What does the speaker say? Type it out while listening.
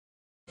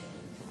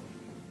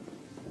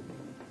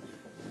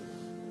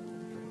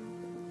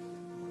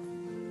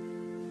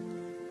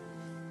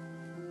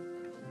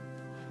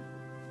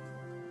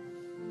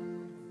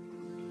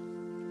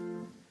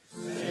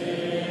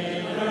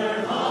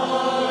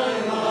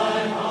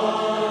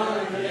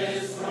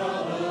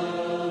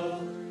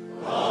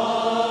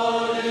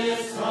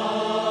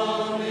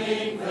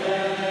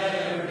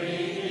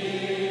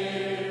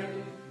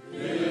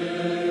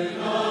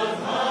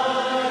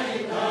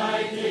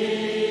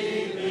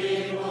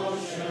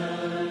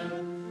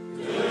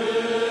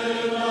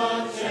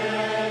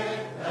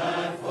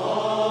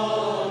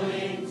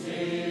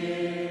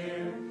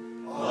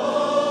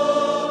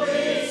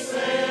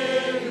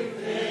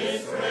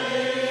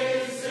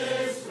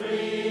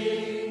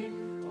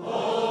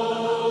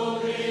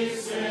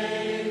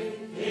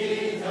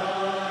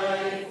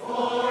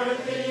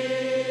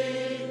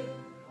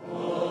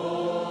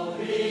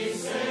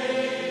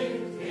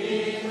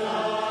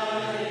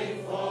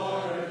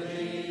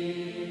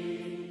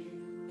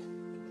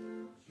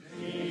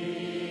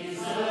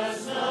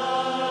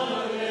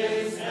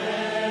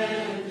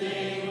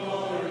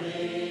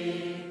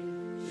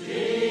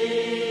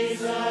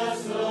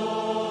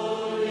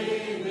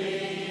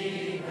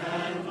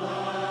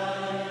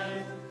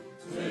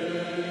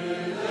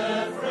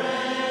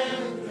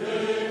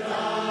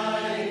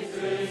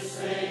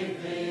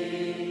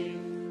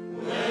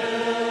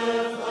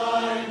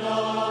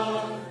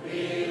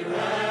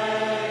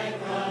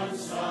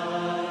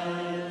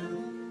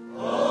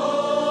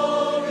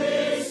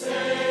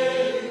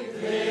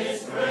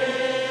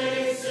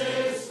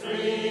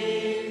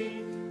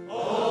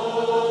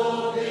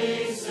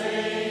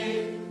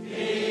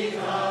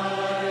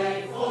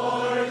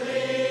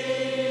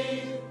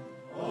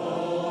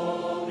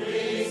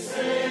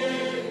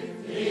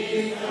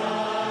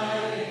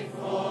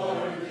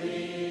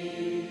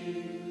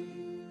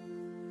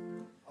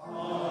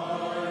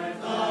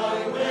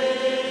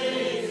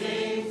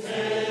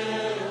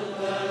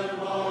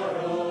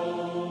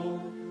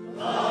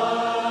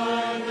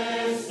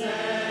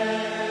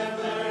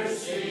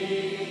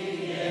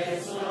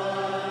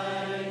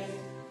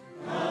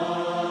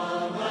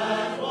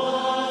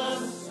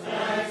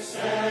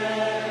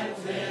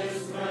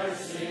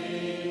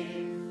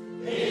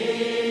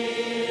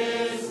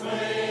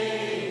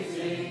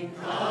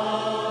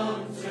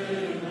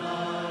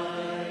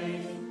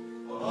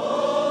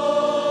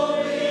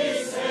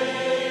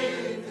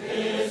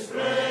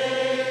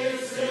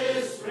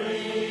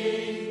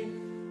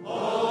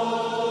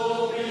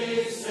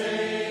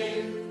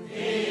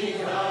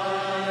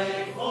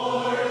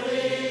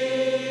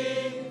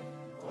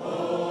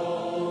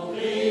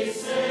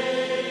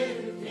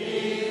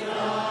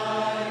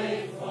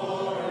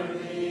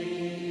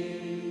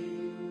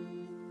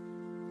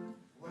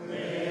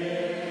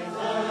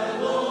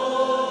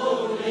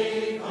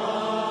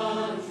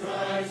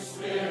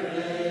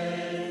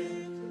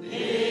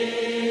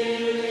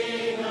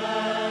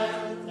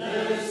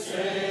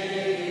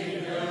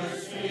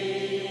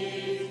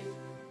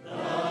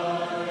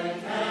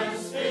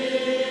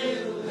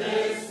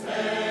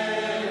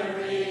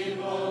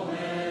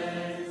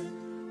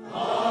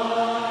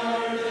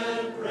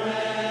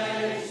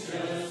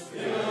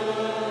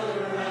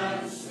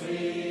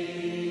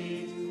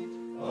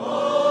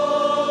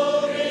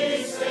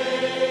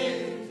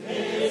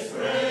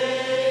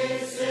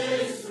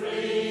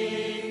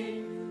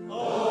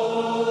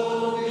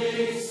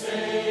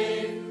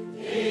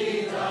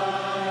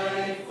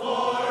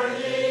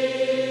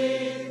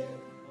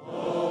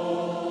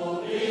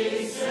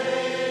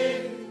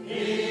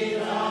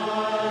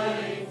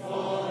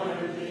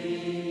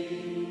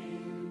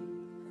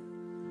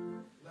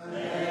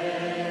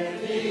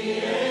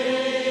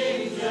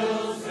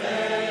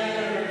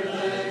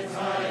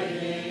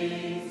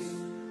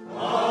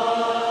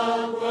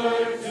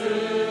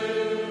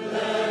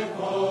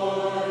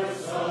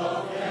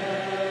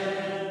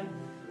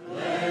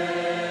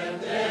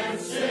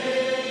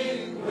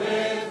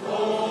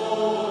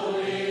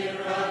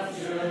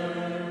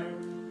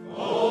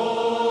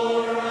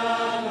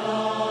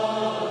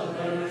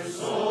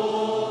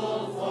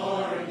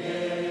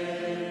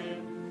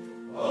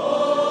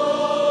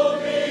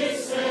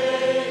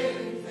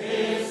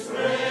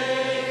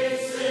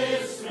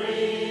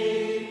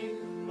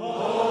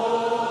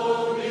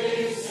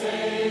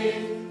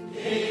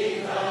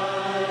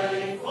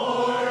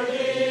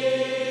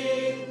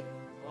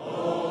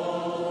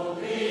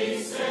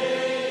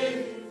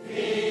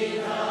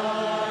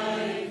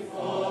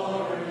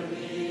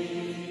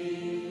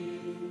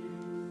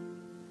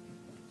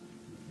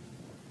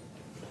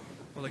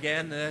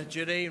again, the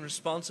duty,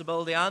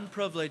 responsibility and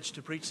privilege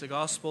to preach the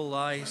gospel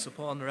lies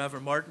upon the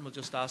Reverend Martin. We'll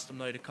just ask him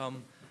now to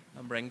come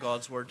and bring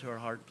God's word to our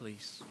heart,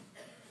 please.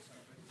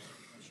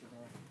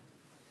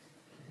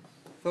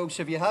 Folks,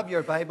 if you have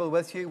your Bible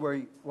with you,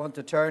 we want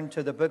to turn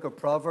to the book of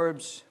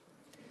Proverbs.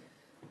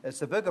 It's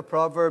the book of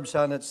Proverbs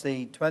and it's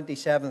the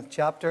 27th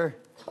chapter.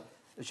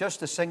 It's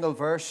just a single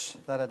verse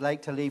that I'd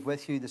like to leave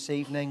with you this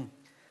evening.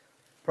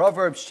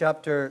 Proverbs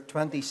chapter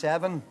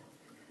 27.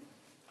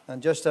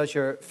 And just as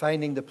you're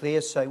finding the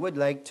place, I would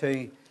like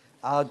to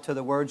add to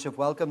the words of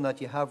welcome that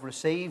you have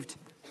received.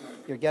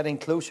 You're getting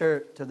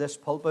closer to this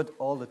pulpit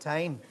all the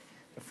time.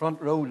 The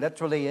front row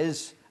literally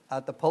is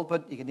at the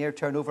pulpit. You can here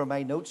turn over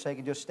my notes. I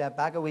can just step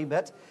back a wee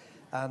bit.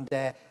 And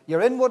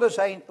you're in what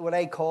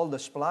I call the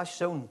splash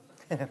zone.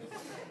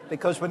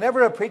 Because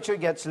whenever a preacher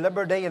gets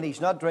liberty and he's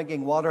not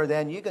drinking water,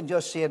 then you can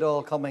just see it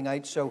all coming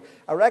out. So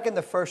I reckon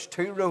the first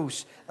two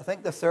rows, I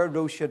think the third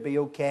row should be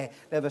okay.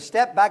 Now if I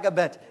step back a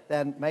bit,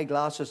 then my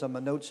glasses and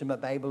my notes in my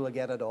Bible will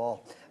get it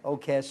all.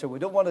 Okay, so we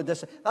don't want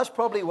to that's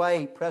probably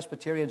why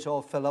Presbyterians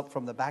all fill up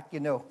from the back,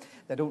 you know.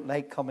 They don't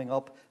like coming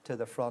up to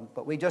the front.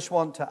 But we just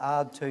want to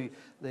add to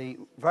the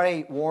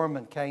very warm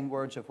and kind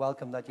words of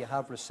welcome that you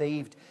have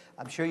received.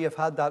 I'm sure you've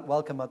had that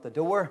welcome at the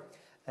door.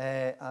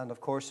 And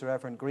of course the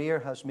Reverend Greer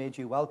has made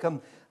you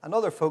welcome, and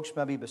other folks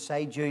maybe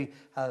beside you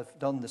have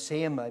done the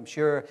same. I'm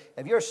sure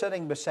if you're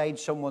sitting beside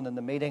someone in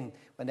the meeting,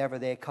 whenever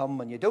they come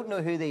and you don't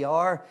know who they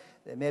are,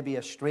 they may be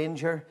a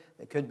stranger,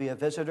 it could be a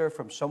visitor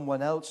from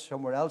somewhere else,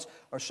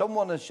 or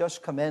someone has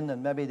just come in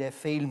and maybe they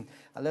feel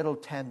a little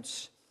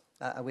tense.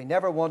 We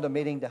never want a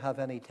meeting to have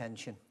any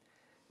tension.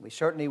 We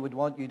certainly would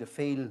want you to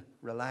feel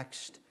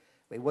relaxed.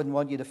 We wouldn't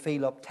want you to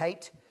feel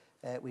uptight.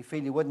 We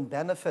feel you wouldn't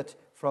benefit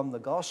from the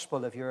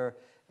gospel if you're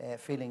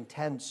feeling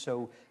tense.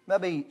 So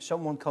maybe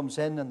someone comes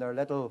in and they're a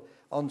little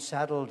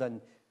unsettled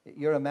and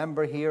you're a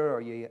member here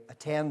or you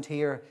attend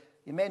here.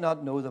 You may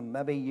not know them.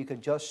 Maybe you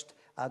could just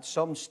at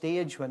some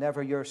stage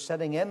whenever you're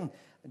sitting in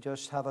and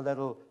just have a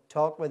little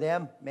talk with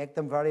them, make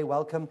them very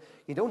welcome.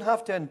 You don't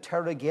have to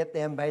interrogate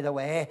them, by the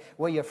way.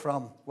 Where are you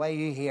from? Why are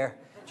you here?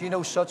 Do you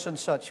know such and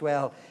such?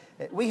 Well,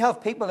 we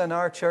have people in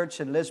our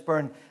church in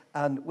Lisburn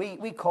and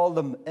we call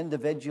them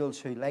individuals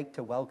who like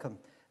to welcome,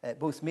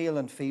 both male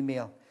and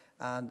female.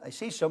 And I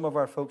see some of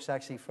our folks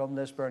actually from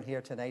Lisburn here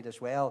tonight as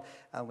well,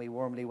 and we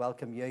warmly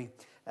welcome you.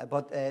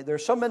 But there are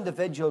some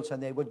individuals,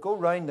 and they would go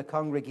round the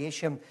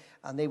congregation,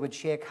 and they would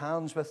shake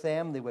hands with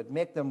them. They would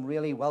make them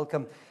really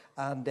welcome.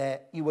 And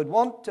you would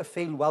want to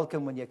feel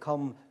welcome when you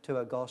come to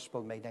a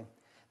gospel meeting.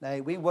 Now,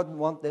 we wouldn't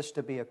want this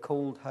to be a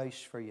cold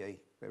house for you.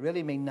 We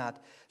really mean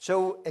that.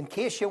 So, in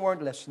case you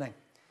weren't listening,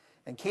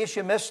 in case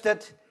you missed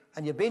it,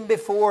 and you've been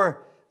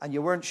before, and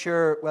you weren't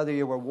sure whether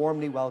you were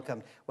warmly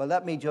welcomed, well,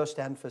 let me just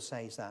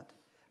emphasize that.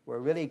 We're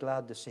really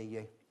glad to see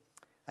you.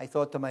 I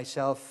thought to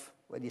myself,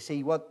 well, you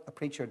see what a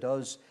preacher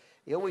does,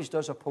 he always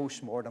does a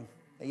post-mortem.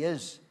 He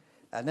is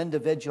an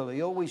individual.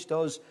 He always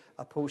does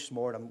a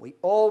post-mortem. We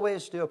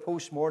always do a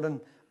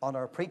post-mortem on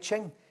our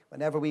preaching.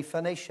 Whenever we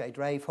finish, I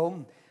drive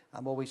home.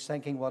 I'm always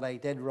thinking what I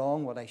did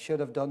wrong, what I should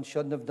have done,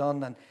 shouldn't have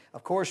done. And,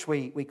 of course,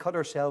 we cut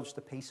ourselves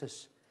to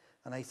pieces.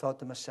 And I thought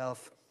to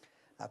myself,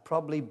 I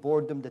probably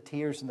bored them to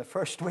tears in the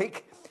first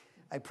week.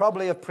 I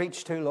probably have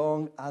preached too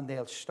long, and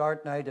they'll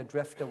start now to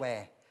drift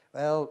away.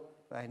 Well,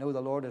 I know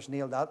the Lord has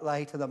nailed that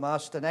lie to the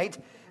mast tonight,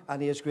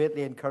 and He has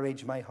greatly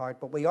encouraged my heart.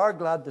 But we are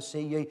glad to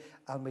see you,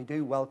 and we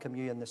do welcome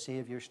you in the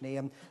Saviour's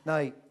name.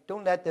 Now,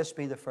 don't let this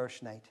be the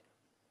first night,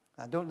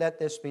 and don't let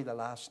this be the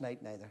last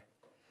night neither.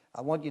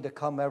 I want you to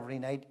come every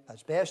night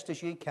as best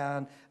as you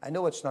can. I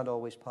know it's not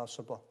always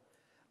possible,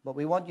 but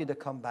we want you to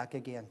come back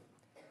again.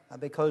 And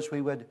because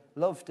we would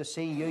love to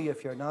see you,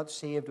 if you're not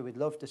saved, we'd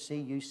love to see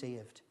you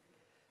saved.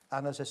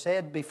 And as I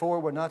said before,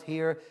 we're not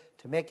here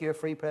to make you a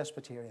free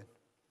Presbyterian.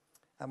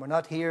 And we're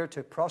not here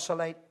to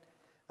proselyte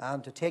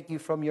and to take you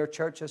from your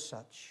church as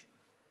such.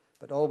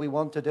 But all we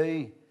want to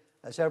do,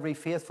 as every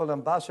faithful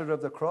ambassador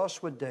of the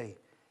cross would do,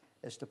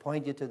 is to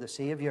point you to the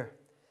Saviour,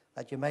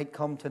 that you might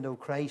come to know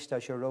Christ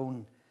as your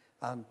own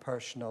and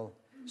personal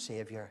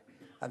Saviour.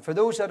 And for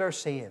those that are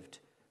saved,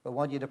 we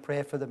want you to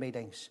pray for the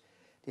meetings.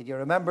 Did you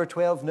remember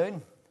 12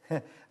 noon?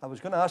 I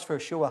was going to ask for a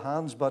show of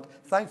hands, but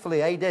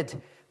thankfully I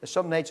did. There's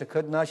some nights I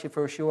couldn't ask you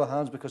for a show of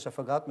hands because I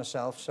forgot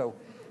myself, so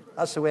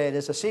that's the way it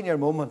is, a senior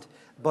moment.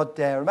 But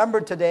remember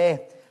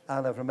today,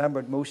 and I've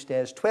remembered most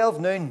days, 12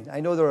 noon.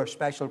 I know there are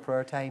special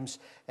prayer times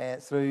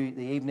through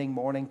the evening,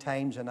 morning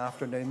times and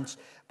afternoons,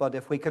 but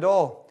if we could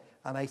all,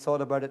 and I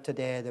thought about it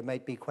today, there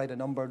might be quite a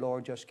number,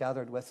 Lord, just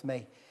gathered with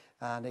me.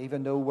 And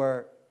even though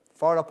we're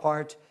far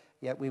apart,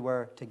 yet we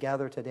were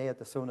together today at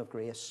the throne of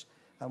grace.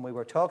 And we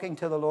were talking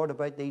to the Lord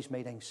about these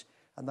meetings.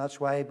 And that's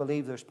why I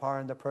believe there's power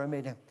in the prayer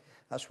meeting.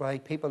 That's why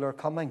people are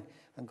coming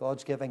and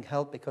God's giving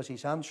help, because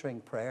He's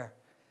answering prayer.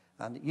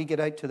 And you get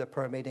out to the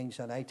prayer meetings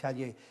and I tell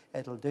you,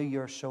 it'll do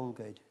your soul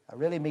good. I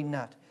really mean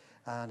that.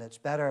 And it's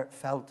better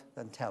felt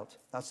than telt.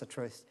 That's the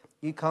truth.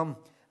 You come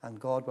and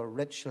God will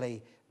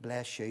richly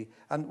bless you.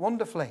 And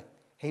wonderfully,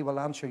 He will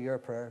answer your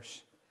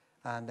prayers.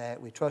 And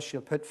we trust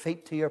you'll put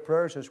feet to your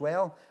prayers as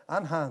well,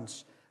 and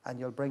hands, and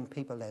you'll bring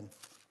people in.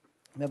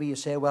 Maybe you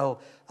say, well,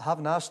 I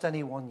haven't asked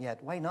anyone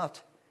yet. Why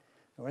not?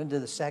 We're into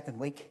the second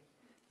week.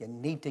 You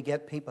need to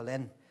get people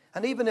in.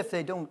 And even if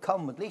they don't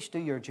come, at least do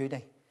your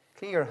duty.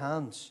 Clear your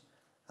hands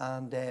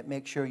and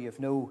make sure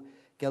you've no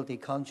guilty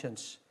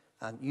conscience.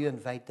 And you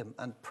invite them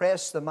and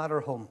press the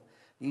matter home.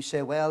 You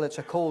say, well, it's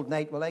a cold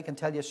night. Well, I can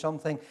tell you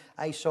something.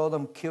 I saw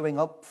them queuing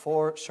up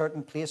for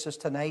certain places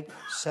tonight.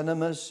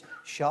 Cinemas,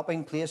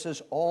 shopping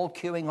places, all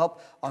queuing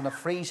up on a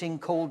freezing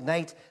cold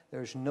night.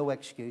 There's no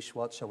excuse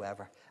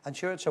whatsoever. And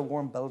sure, it's a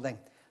warm building.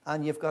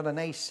 And you've got a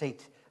nice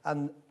seat.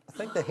 And I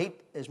think the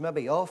heat is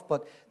maybe off.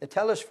 But they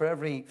tell us for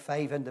every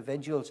 5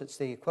 individuals, it's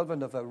the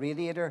equivalent of a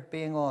radiator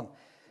being on.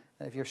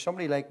 If you're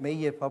somebody like me,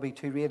 you've probably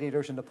 2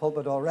 radiators in the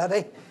pulpit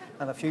already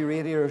and a few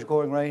radiators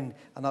going around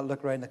and not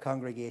look around the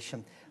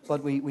congregation.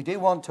 But we do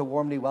want to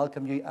warmly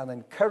welcome you and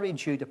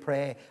encourage you to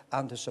pray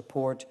and to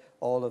support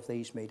all of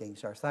these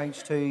meetings. Our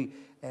thanks to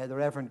the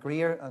Reverend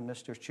Greer and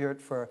Mr.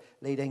 Stewart for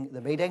leading the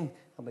meeting,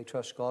 and we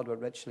trust God will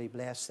richly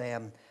bless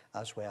them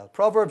as well.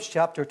 Proverbs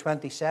chapter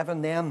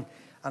 27 then,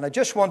 and I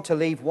just want to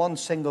leave one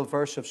single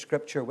verse of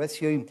Scripture with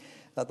you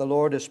that the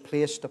Lord has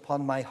placed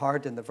upon my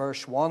heart in the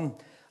verse 1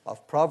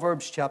 of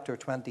Proverbs chapter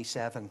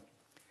 27.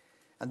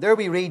 And there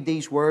we read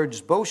these words,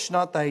 "Boast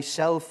not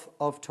thyself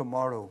of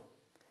tomorrow,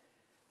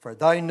 for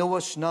thou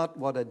knowest not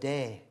what a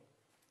day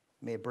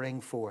may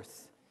bring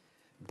forth."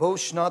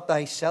 Boast not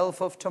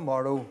thyself of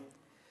tomorrow,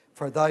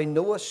 for thou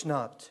knowest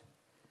not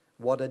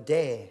what a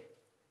day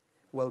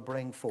will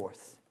bring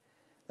forth.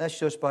 Let's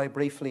just bow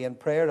briefly in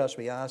prayer as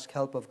we ask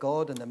help of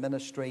God in the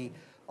ministry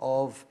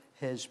of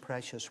His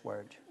precious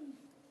word.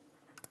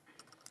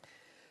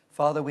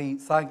 Father, we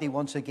thank Thee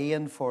once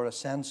again for a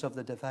sense of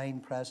the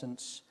divine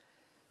presence.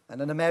 And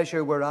in a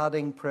measure, we're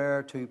adding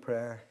prayer to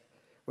prayer.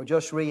 We're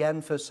just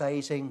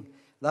re-emphasizing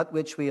that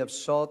which we have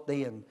sought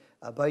Thee and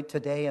about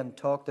today and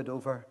talked it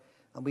over.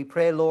 And we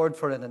pray, Lord,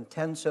 for an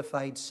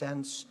intensified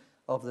sense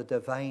of the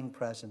divine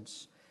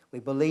presence. We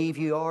believe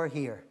You are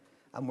here,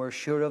 and we're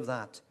sure of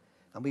that.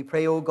 And we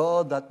pray, O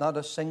God, that not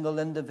a single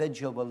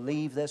individual will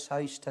leave this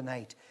house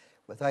tonight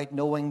without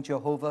knowing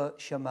Jehovah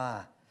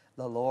Shammah,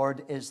 the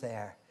Lord is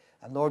there.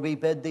 And Lord, we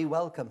bid Thee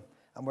welcome,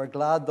 and we're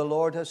glad the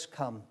Lord has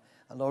come.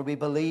 And Lord, we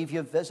believe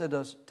You've visited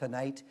us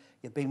tonight.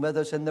 You've been with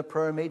us in the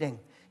prayer meeting.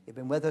 You've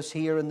been with us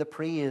here in the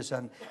praise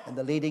and in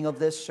the leading of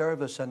this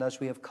service. And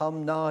as we have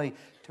come now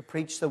to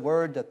preach the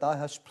word that Thou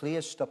hast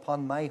placed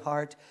upon my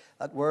heart,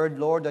 that word,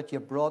 Lord, that You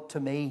brought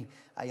to me,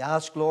 I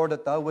ask, Lord,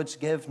 that Thou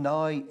wouldst give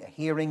now a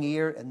hearing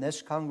ear in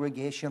this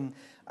congregation,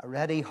 a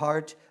ready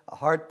heart, a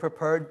heart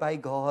prepared by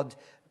God.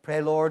 Pray,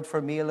 Lord,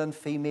 for male and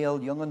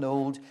female, young and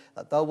old,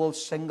 that Thou wilt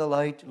single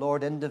out,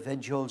 Lord,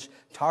 individuals,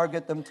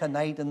 target them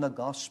tonight in the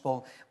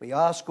gospel. We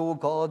ask, O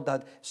God,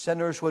 that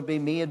sinners would be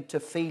made to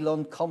feel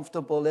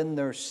uncomfortable in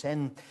their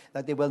sin,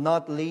 that they will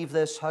not leave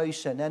this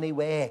house in any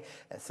way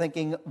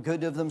thinking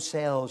good of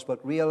themselves,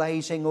 but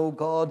realizing, O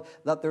God,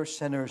 that they're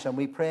sinners. And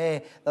we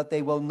pray that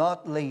they will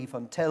not leave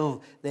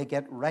until they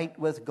get right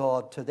with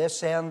God. To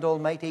this end,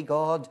 Almighty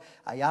God,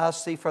 I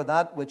ask Thee for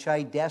that which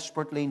I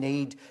desperately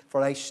need,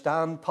 for I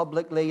stand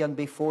publicly and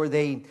before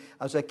Thee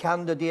as a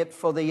candidate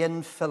for the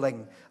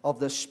infilling of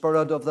the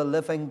Spirit of the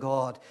living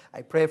God.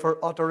 I pray for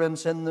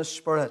utterance in the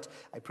Spirit.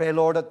 I pray,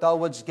 Lord, that Thou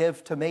wouldst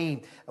give to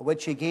me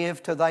which You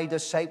gave to Thy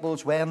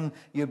disciples when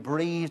You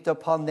breathed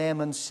upon them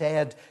and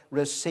said,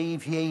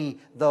 "Receive ye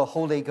the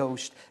Holy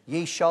Ghost.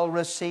 Ye shall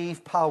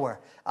receive power.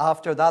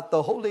 After that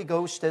the Holy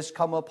Ghost is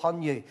come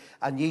upon you,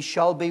 and ye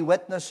shall be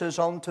witnesses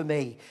unto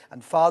me."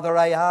 And Father,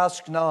 I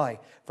ask now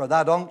for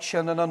that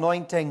unction and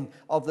anointing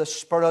of the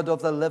Spirit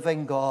of the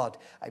living God.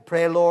 I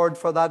pray, Lord,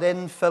 for that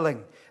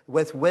infilling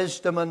with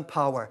wisdom and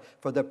power,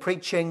 for the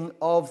preaching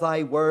of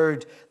Thy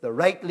word, the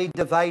rightly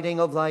dividing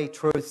of Thy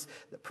truth,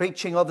 the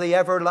preaching of the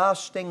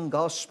everlasting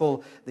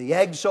gospel, the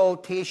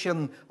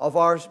exaltation of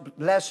our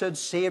blessed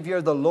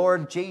Savior, the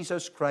Lord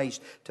Jesus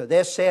Christ. To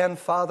this end,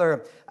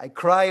 Father, I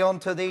cry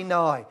unto Thee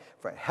now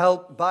for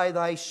help by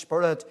Thy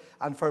Spirit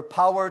and for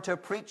power to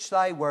preach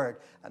Thy word.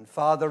 And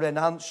Father, in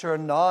answer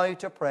now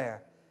to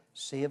prayer,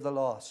 save the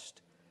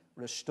lost,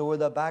 restore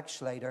the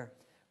backslider,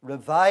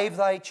 revive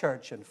Thy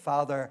church, and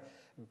Father,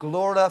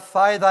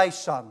 glorify Thy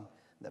Son.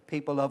 The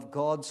people of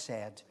God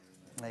said,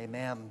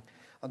 Amen.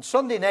 On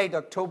Sunday night,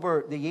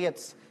 October the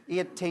 8th,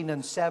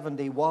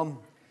 1871,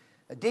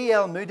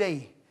 D.L.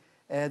 Moody,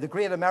 the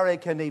great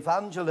American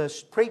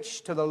evangelist,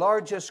 preached to the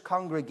largest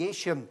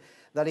congregation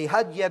that he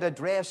had yet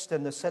addressed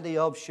in the city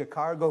of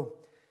Chicago.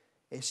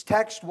 His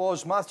text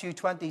was Matthew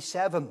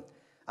 27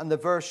 and the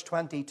verse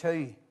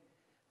 22.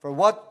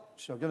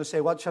 So I'm going to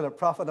say, what shall it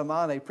profit a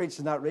man? I preached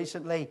on that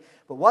recently.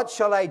 But what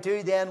shall I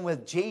do then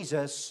with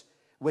Jesus,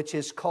 which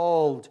is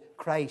called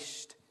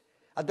Christ?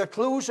 At the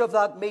close of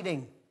that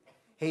meeting,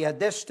 he had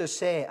this to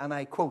say, and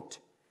I quote,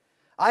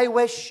 "I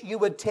wish you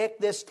would take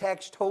this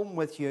text home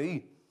with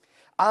you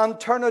and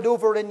turn it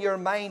over in your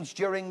minds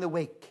during the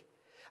week.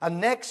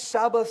 And next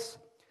Sabbath,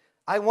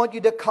 I want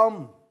you to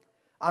come,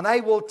 and I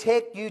will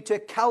take you to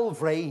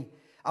Calvary,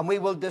 and we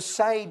will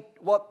decide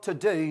what to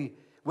do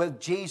with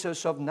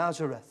Jesus of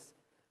Nazareth.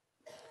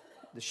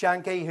 The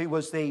Shanky, who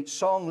was the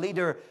song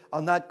leader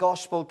on that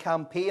gospel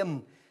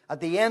campaign, at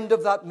the end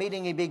of that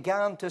meeting he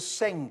began to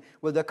sing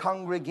with the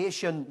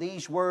congregation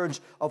these words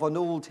of an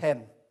old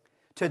hymn.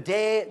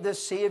 Today the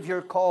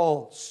Saviour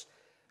calls,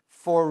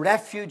 for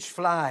refuge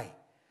fly.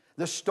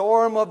 The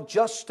storm of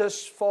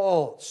justice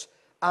falls,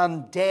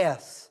 and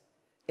death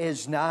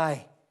is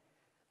nigh.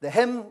 The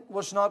hymn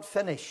was not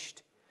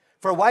finished,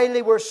 for while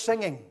they were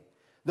singing,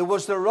 there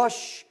was the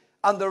rush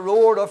and the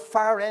roar of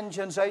fire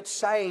engines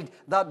outside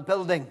that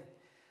building.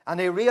 And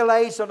he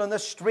realized that on the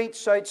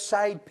streets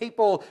outside,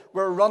 people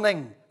were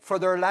running for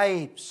their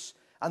lives.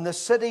 And the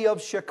city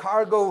of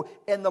Chicago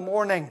in the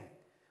morning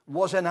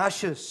was in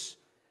ashes.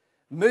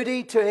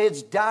 Moody, to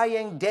his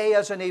dying day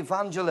as an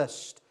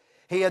evangelist,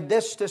 he had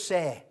this to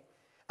say: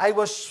 I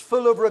was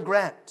full of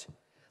regret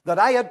that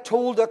I had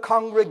told a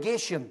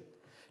congregation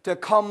to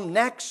come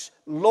next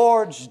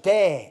Lord's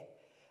Day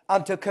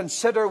and to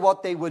consider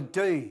what they would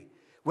do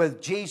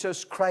with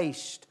Jesus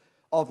Christ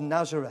of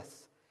Nazareth.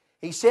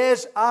 He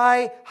says,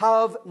 I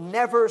have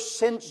never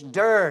since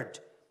dared,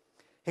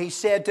 he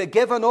said, to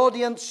give an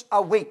audience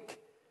a week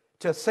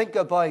to think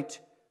about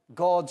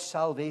God's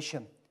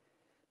salvation.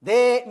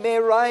 They may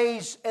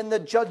rise in the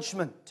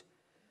judgment,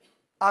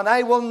 and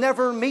I will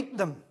never meet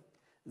them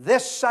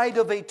this side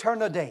of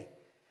eternity,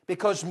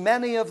 because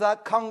many of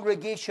that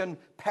congregation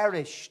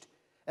perished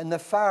in the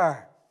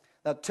fire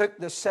that took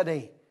the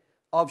city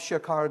of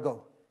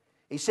Chicago.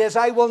 He says,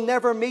 I will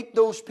never meet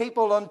those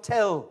people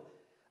until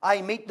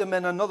I meet them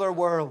in another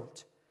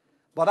world.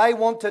 But I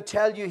want to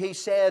tell you, he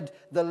said,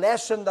 the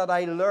lesson that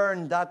I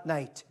learned that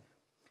night,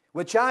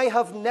 which I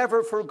have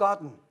never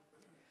forgotten,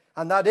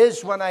 and that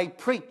is when I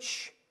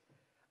preach,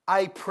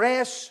 I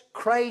press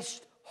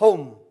Christ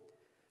home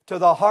to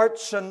the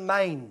hearts and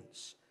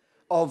minds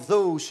of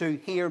those who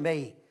hear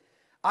me.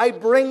 I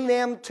bring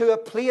them to a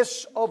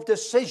place of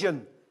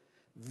decision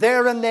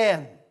there and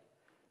then,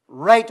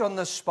 right on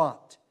the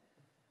spot.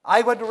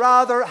 I would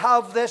rather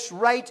have this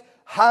right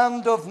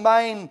hand of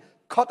mine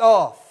cut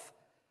off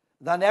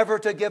than ever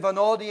to give an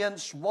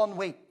audience 1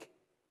 week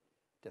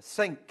to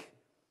think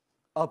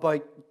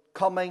about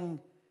coming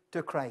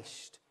to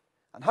Christ.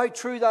 And how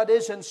true that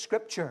is in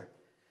Scripture,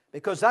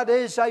 because that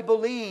is, I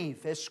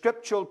believe, a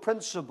scriptural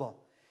principle.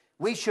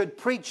 We should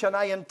preach, and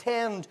I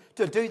intend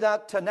to do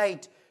that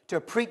tonight, to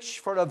preach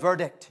for a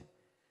verdict.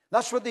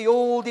 That's what the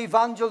old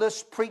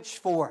evangelists preached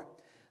for.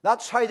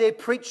 That's how they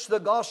preached the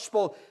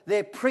gospel.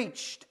 They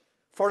preached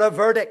for a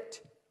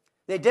verdict.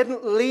 They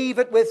didn't leave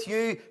it with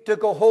you to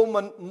go home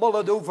and mull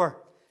it over.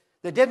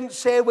 They didn't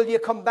say, will you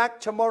come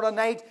back tomorrow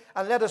night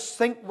and let us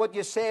think what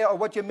you say or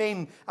what you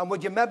mean, and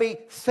would you maybe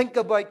think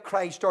about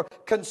Christ or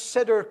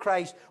consider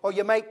Christ, or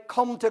you might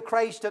come to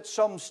Christ at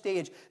some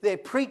stage. They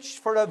preached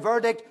for a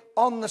verdict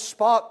on the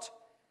spot.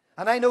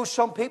 And I know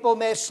some people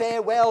may say,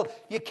 well,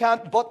 you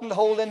can't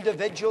buttonhole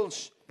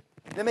individuals.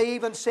 They may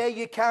even say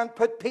you can't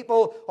put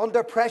people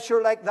under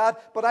pressure like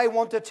that. But I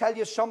want to tell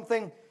you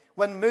something.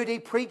 When Moody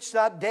preached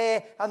that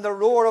day and the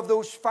roar of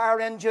those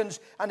fire engines,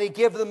 and he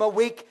gave them a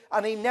week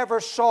and he never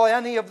saw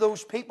any of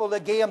those people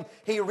again,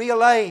 he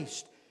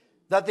realized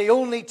that the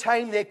only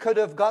time they could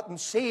have gotten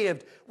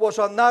saved was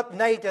on that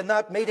night in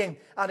that meeting,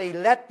 and he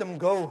let them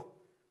go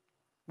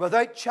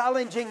without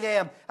challenging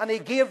them, and he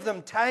gave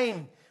them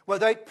time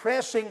without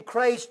pressing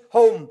Christ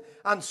home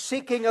and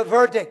seeking a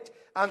verdict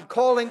and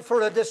calling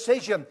for a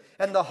decision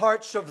in the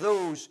hearts of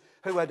those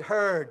who had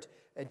heard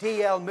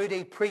D.L.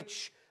 Moody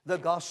preach the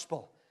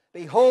gospel.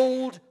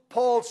 Behold,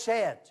 Paul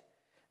said,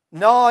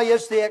 now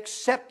is the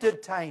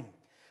accepted time.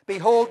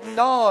 Behold,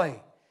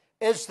 now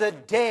is the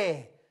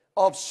day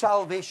of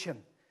salvation.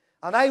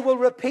 And I will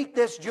repeat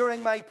this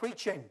during my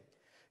preaching.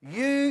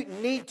 You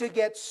need to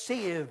get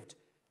saved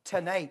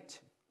tonight.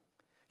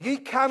 You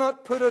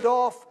cannot put it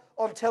off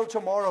until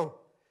tomorrow.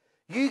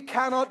 You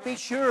cannot be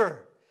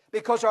sure,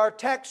 because our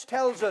text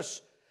tells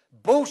us,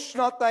 boast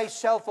not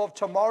thyself of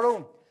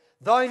tomorrow.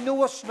 Thou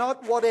knowest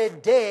not what a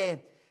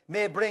day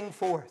may bring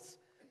forth.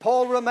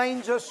 Paul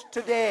reminds us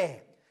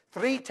today,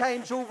 3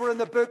 times over in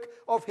the book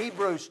of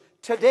Hebrews,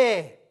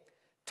 today,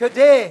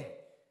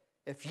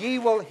 if ye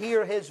will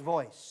hear his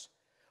voice,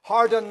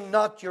 harden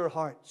not your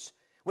hearts.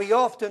 We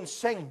often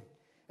sing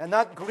in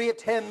that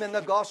great hymn in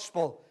the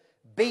gospel,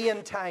 be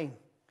in time.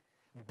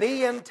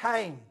 Be in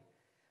time.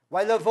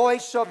 While the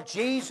voice of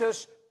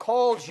Jesus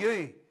calls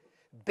you,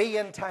 be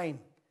in time.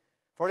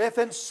 For if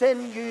in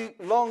sin you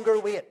longer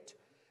wait,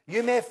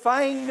 you may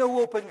find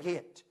no open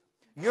gate.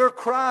 Your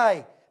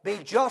cry be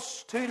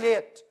just too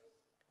late.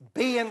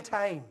 Be in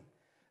time.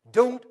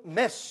 Don't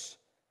miss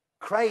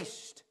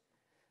Christ.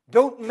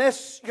 Don't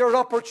miss your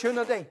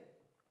opportunity.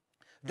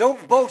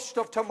 Don't boast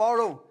of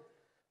tomorrow.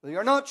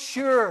 You're not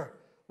sure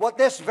what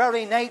this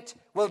very night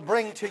will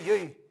bring to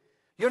you.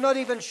 You're not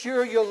even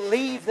sure you'll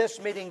leave this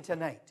meeting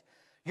tonight.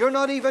 You're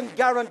not even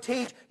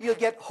guaranteed you'll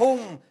get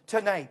home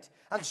tonight.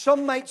 And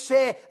some might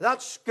say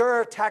that's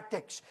scare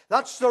tactics.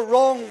 That's the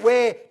wrong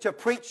way to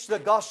preach the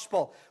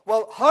gospel.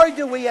 Well, how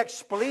do we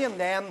explain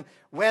them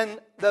when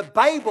the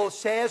Bible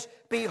says,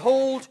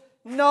 behold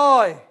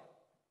now?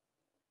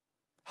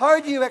 How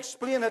do you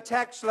explain a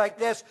text like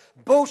this?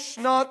 Boast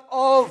not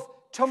of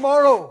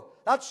tomorrow.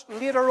 That's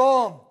later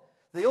on.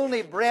 The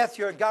only breath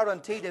you're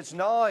guaranteed is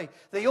now.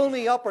 The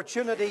only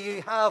opportunity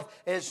you have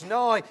is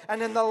now.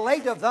 And in the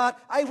light of that,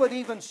 I would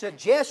even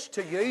suggest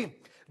to you,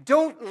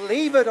 don't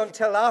leave it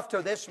until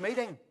after this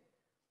meeting.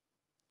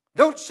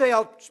 Don't say,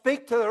 I'll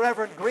speak to the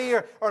Reverend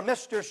Greer or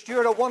Mr.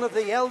 Stewart or one of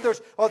the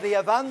elders or the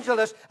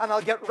evangelist and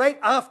I'll get right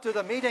after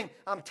the meeting.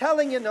 I'm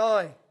telling you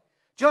now,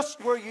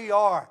 just where you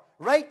are,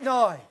 right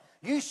now,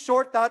 you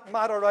sort that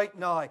matter out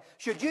now.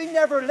 Should you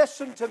never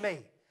listen to me,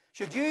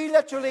 should you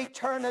literally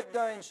turn it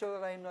down so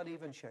that I'm not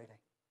even shouting,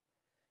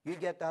 you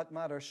get that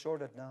matter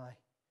sorted now.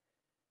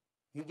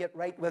 You get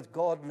right with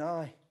God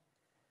now.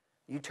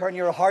 You turn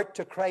your heart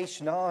to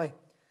Christ now.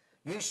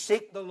 You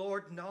seek the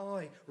Lord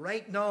now,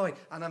 right now.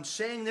 And I'm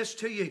saying this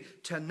to you,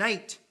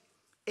 tonight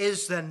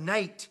is the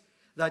night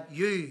that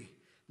you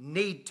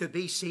need to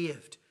be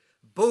saved.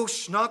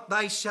 Boast not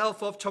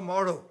thyself of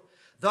tomorrow.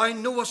 Thou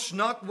knowest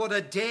not what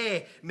a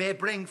day may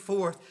bring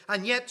forth.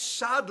 And yet,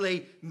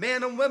 sadly,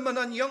 men and women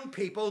and young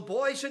people,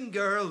 boys and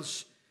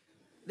girls,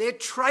 they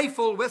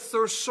trifle with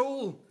their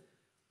soul.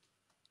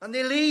 And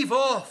they leave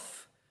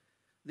off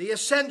the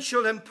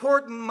essential,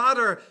 important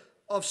matter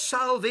of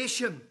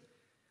salvation.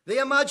 They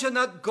imagine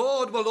that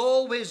God will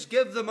always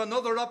give them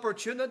another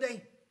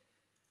opportunity.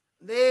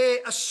 They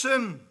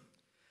assume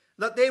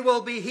that they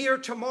will be here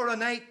tomorrow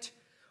night,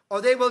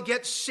 or they will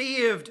get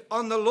saved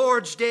on the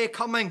Lord's day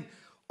coming,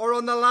 or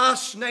on the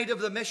last night of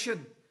the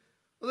mission.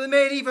 Or they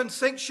may even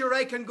think, sure,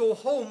 I can go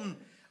home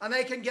and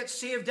I can get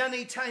saved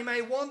any time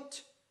I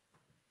want.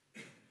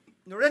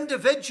 There are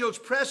individuals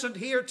present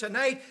here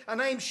tonight,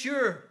 and I'm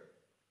sure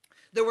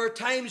there were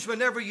times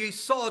whenever you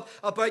thought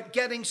about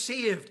getting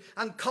saved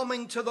and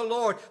coming to the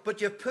Lord, but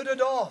you put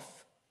it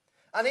off.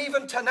 And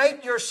even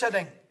tonight you're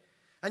sitting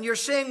and you're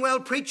saying, well,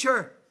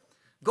 preacher,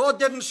 God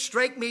didn't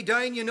strike me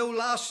down,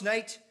 last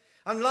night.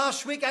 And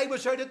last week I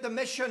was out at the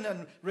mission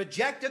and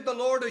rejected the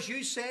Lord, as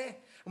you say.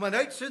 And went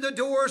out through the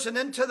doors and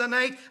into the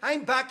night.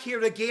 I'm back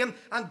here again,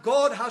 and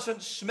God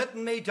hasn't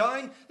smitten me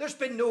down. There's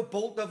been no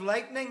bolt of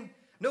lightning,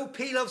 no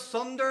peal of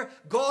thunder.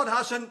 God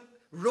hasn't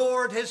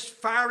roared his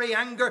fiery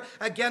anger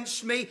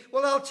against me.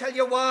 Well, I'll tell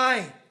you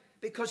why.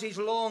 Because he's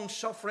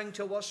long-suffering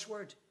to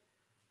usward.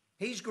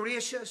 He's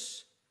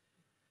gracious.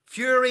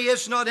 Fury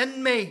is not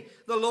in me,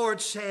 the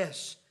Lord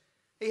says.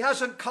 He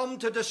hasn't come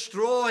to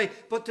destroy,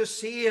 but to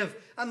save.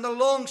 And the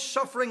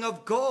long-suffering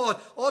of God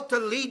ought to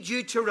lead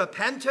you to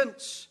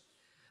repentance,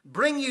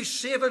 bring you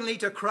savingly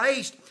to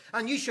Christ,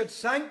 and you should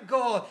thank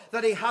God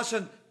that he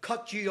hasn't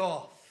cut you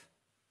off,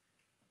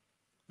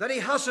 that he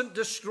hasn't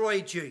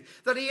destroyed you,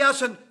 that he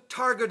hasn't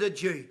targeted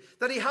you,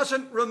 that he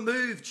hasn't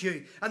removed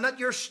you, and that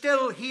you're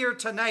still here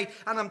tonight.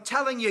 And I'm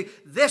telling you,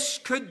 this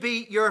could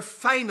be your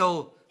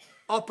final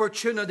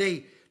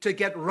opportunity to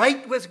get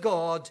right with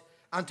God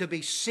and to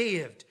be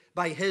saved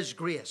by his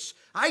grace.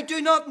 I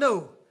do not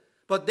know,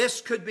 but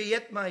this could be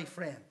it, my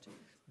friend.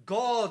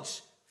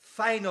 God's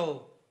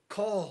final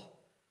call.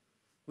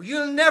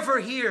 You'll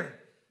never hear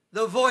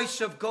the voice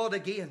of God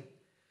again.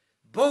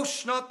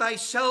 Boast not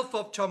thyself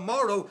of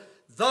tomorrow.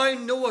 Thou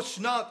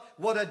knowest not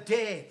what a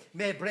day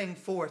may bring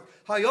forth.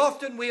 How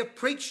often we have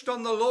preached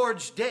on the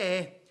Lord's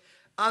day,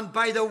 and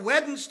by the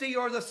Wednesday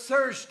or the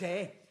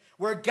Thursday,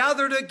 we're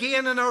gathered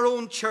again in our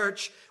own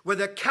church with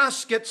a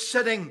casket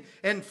sitting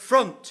in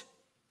front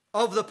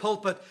of the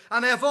pulpit.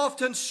 And I've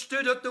often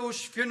stood at those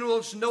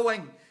funerals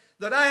knowing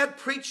that I had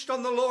preached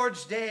on the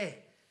Lord's day.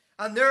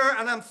 And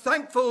I'm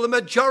thankful the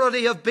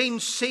majority have been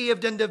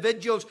saved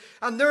individuals.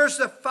 And there's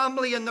the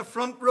family in the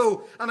front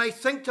row. And I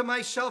think to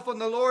myself on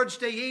the Lord's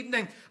Day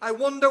evening, I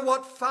wonder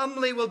what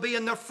family will be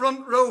in the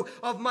front row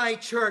of my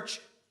church.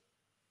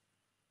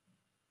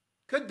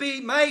 Could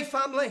be my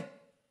family.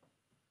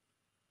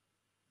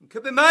 It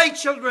could be my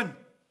children.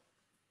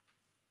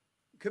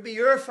 It could be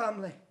your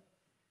family.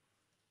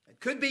 It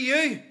could be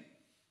you.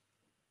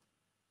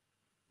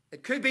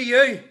 It could be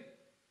you.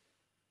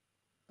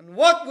 And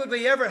what would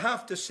we ever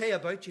have to say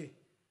about you?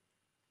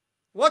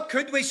 What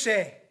could we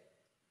say?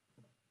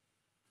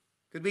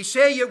 Could we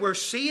say you were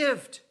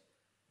saved?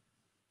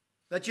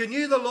 That you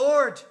knew the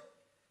Lord?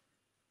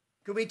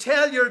 Could we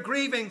tell your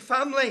grieving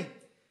family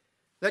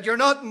that you're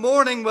not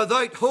mourning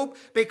without hope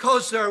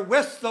because they're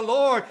with the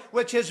Lord,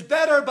 which is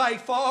better by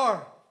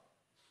far,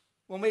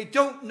 when we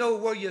don't know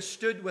where you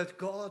stood with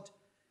God?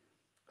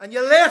 And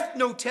you left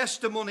no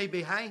testimony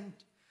behind.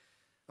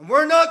 And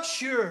we're not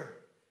sure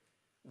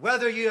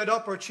whether you had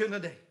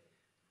opportunity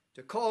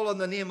to call on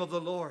the name of the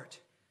Lord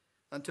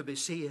and to be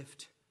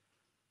saved.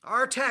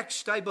 Our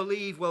text, I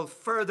believe, will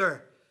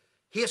further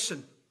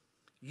hasten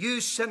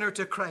you, sinner,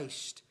 to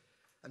Christ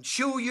and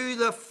show you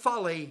the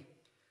folly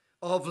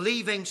of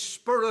leaving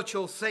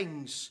spiritual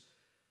things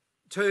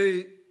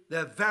to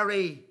the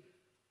very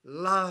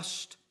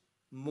last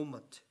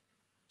moment.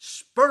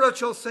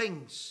 Spiritual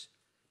things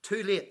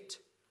too late.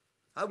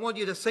 I want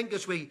you to think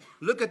as we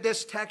look at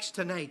this text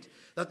tonight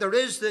that there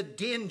is the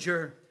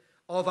danger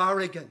of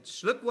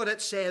arrogance. Look what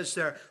it says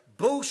there.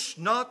 Boast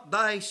not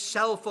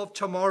thyself of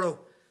tomorrow.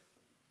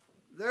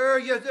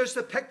 There's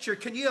the picture.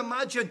 Can you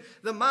imagine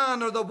the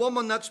man or the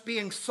woman that's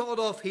being thought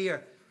of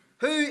here?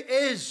 Who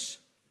is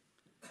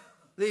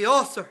the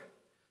author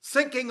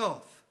thinking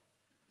of?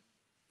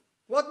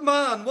 What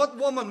man, what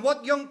woman,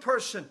 what young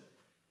person?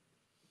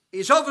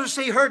 He's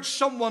obviously heard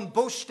someone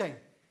boasting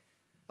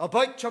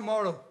about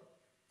tomorrow.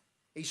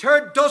 He's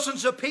heard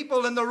dozens of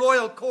people in the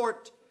royal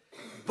court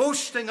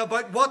boasting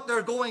about what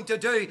they're going to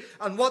do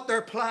and what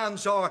their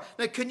plans are.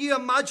 Now, can you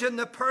imagine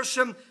the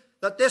person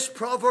that this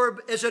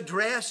proverb is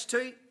addressed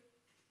to?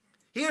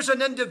 Here's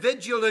an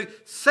individual who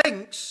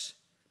thinks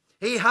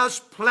he has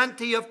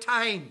plenty of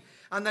time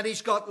and that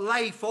he's got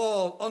life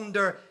all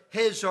under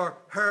his or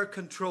her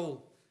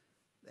control.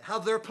 They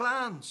have their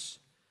plans.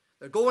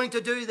 They're going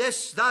to do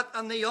this, that,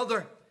 and the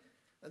other.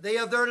 They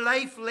have their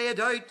life laid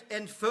out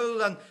in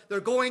full, and they're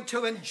going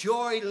to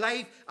enjoy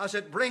life as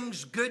it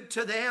brings good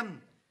to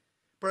them.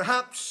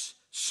 Perhaps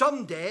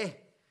someday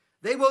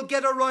they will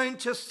get around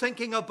to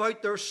thinking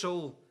about their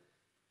soul.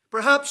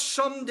 Perhaps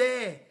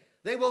someday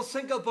they will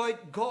think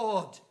about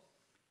God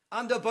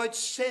and about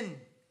sin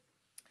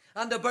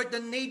and about the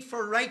need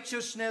for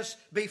righteousness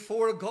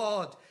before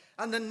God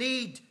and the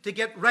need to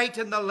get right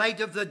in the light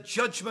of the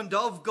judgment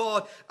of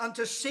God and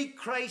to seek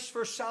Christ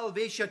for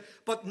salvation.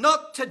 But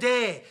not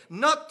today,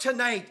 not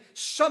tonight,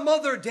 some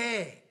other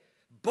day.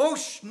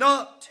 Boast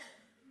not.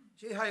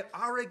 See how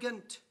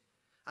arrogant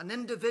an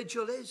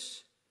individual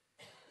is?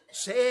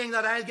 Saying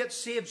that I'll get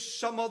saved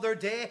some other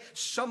day,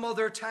 some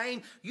other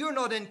time. You're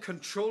not in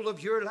control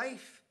of your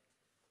life.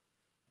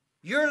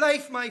 Your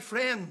life, my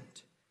friend,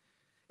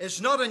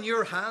 is not in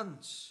your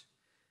hands.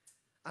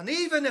 And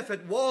even if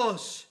it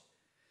was,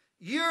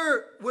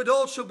 you would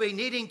also be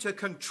needing to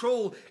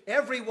control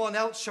everyone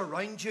else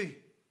around you.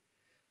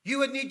 You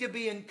would need to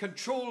be in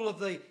control of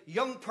the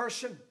young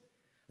person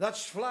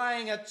that's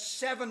flying at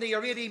 70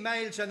 or 80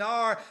 miles an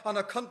hour on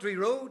a country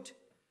road.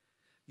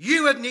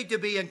 You would need to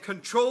be in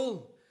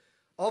control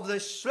of the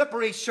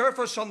slippery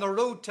surface on the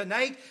road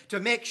tonight to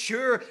make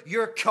sure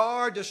your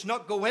car does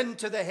not go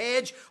into the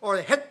hedge or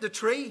hit the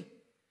tree.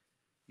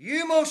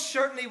 You most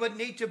certainly would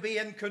need to be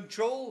in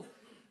control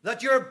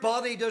that your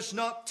body does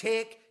not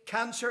take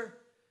cancer,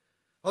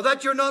 or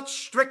that you're not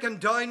stricken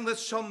down with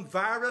some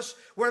virus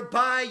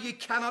whereby you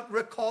cannot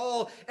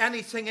recall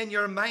anything in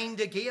your mind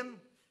again.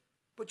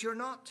 But you're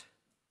not.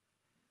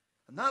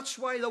 And that's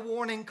why the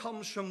warning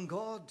comes from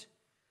God.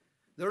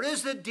 There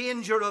is the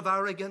danger of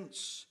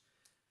arrogance.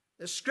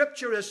 The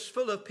scripture is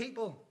full of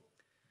people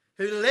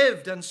who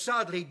lived and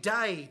sadly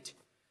died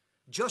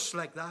just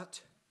like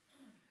that.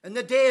 In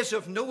the days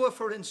of Noah,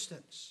 for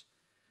instance,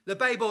 the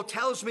Bible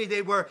tells me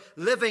they were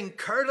living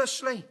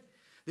carelessly.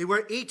 They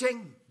were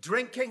eating,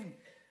 drinking,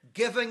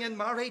 giving in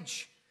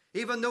marriage.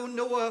 Even though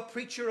Noah, a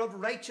preacher of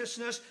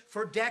righteousness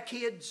for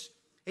decades,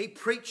 he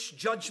preached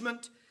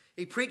judgment.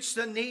 He preached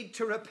the need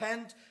to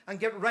repent and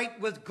get right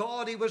with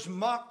God. He was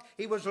mocked,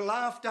 he was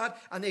laughed at,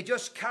 and they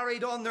just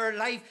carried on their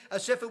life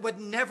as if it would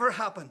never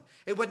happen.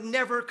 It would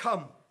never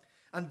come.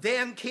 And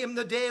then came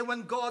the day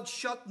when God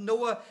shut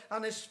Noah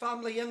and his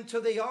family into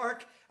the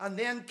ark. And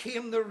then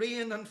came the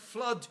rain and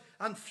flood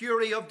and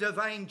fury of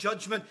divine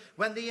judgment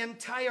when the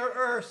entire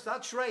earth,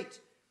 that's right,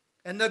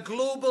 in the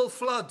global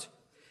flood,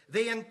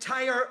 the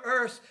entire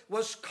earth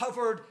was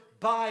covered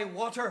by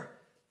water.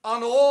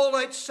 And all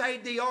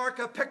outside the ark,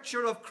 a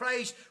picture of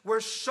Christ, were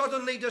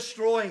suddenly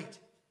destroyed.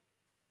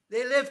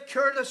 They lived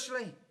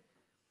carelessly,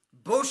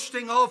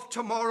 boasting of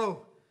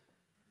tomorrow,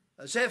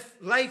 as if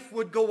life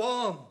would go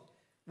on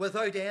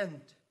without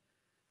end.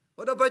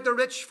 What about the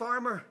rich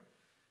farmer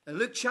in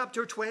Luke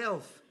chapter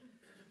 12?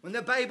 When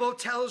the Bible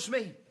tells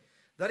me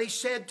that he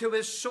said to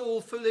his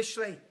soul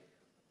foolishly,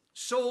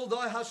 Soul,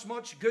 thou hast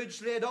much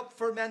goods laid up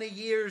for many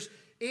years.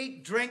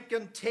 Eat, drink,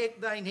 and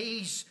take thine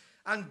ease.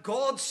 And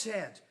God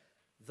said,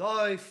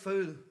 Thou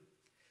fool,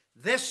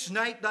 this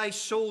night thy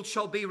soul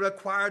shall be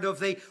required of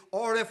thee.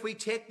 Or if we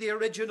take the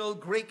original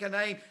Greek, and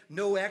I'm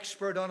no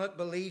expert on it,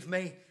 believe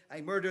me,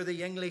 I murder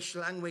the English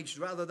language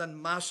rather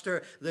than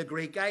master the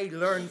Greek. I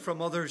learn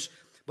from others.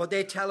 But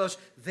they tell us,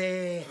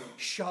 they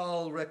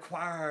shall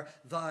require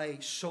thy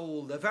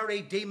soul. The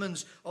very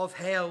demons of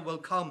hell will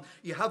come.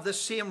 You have the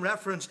same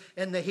reference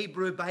in the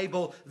Hebrew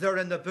Bible there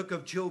in the book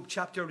of Job,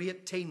 chapter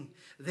 18.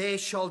 They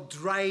shall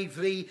drive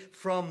thee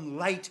from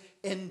light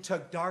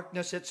into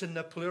darkness. It's in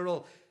the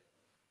plural.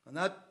 And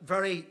that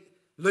very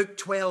Luke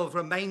 12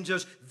 reminds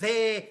us,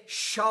 they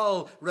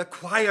shall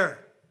require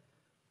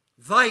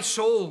thy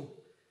soul.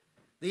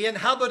 The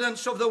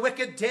inhabitants of the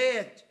wicked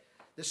dead.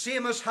 The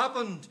same has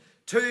happened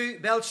to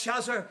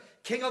Belshazzar,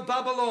 king of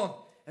Babylon,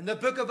 in the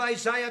book of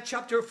Isaiah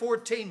chapter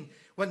 14,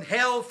 when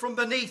hell from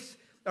beneath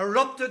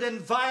erupted in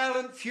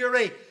violent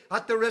fury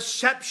at the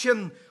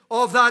reception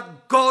of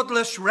that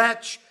godless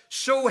wretch.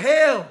 So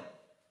hell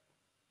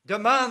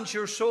demands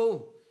your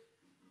soul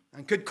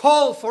and could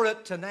call for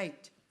it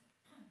tonight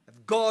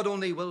if God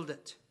only willed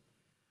it.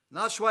 And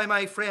that's why,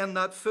 my friend,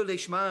 that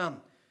foolish man,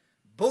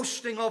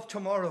 boasting of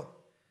tomorrow,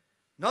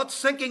 not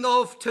thinking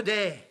of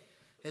today,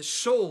 his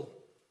soul,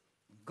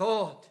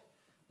 God,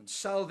 and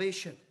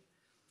salvation.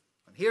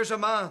 And here's a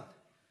man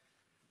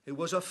who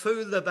was a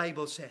fool, the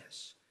Bible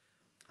says.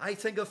 I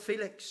think of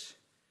Felix,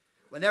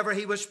 whenever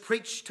he was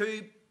preached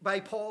to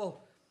by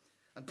Paul,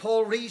 and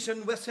Paul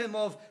reasoned with him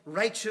of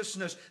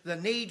righteousness, the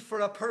need for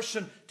a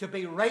person to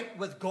be right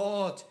with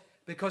God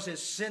because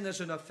his sin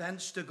is an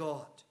offense to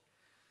God.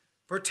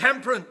 For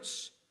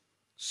temperance,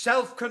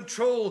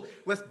 self-control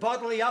with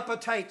bodily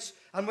appetites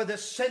and with the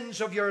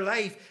sins of your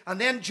life,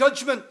 and then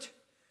judgment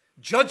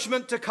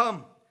to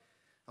come.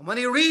 And when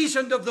he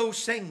reasoned of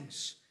those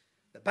things,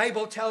 the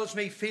Bible tells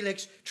me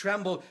Felix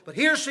trembled. But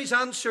here's his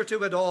answer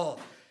to it all.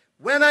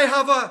 When I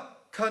have a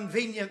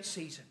convenient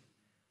season,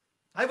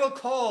 I will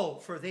call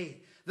for thee.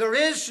 There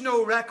is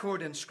no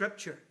record in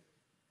Scripture,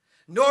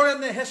 nor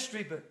in the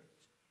history book,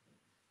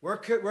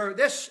 where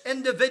this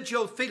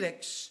individual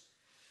Felix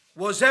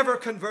was ever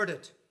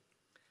converted.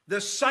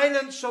 The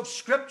silence of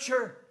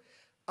Scripture,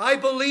 I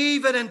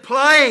believe it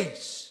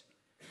implies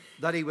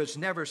that he was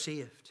never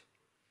saved.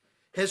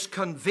 His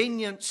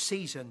convenient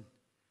season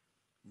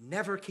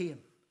never came.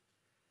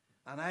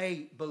 And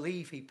I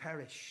believe he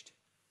perished,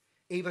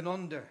 even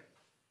under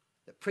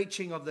the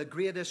preaching of the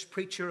greatest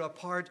preacher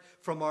apart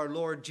from our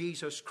Lord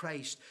Jesus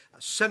Christ,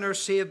 a sinner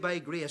saved by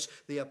grace,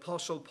 the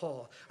Apostle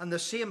Paul. And the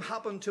same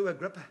happened to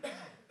Agrippa.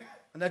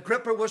 And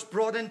Agrippa was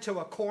brought into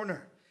a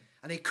corner,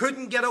 and he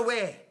couldn't get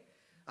away.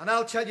 And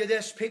I'll tell you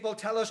this, people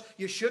tell us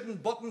you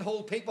shouldn't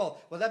buttonhole people.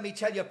 Well, let me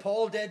tell you,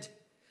 Paul did,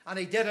 and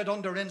he did it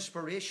under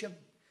inspiration.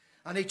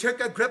 And he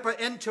took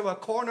Agrippa into a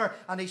corner,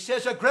 and he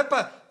says,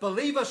 Agrippa,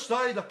 believest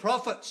thou the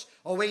prophets?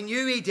 Oh, we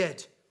knew he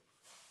did.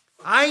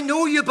 I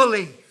know you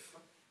believe.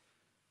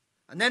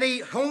 And then he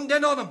honed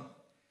in on him,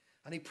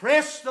 and he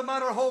pressed the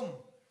matter home.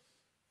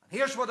 And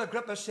here's what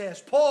Agrippa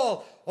says,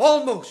 Paul,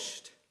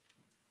 almost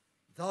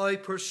thou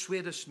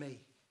persuadest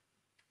me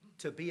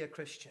to be a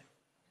Christian,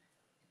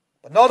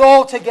 but not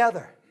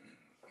altogether.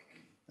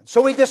 And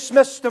so he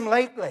dismissed him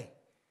lightly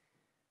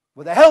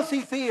with a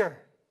healthy fear.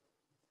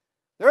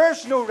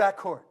 There's no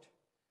record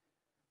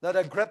that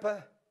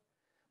Agrippa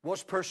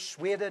was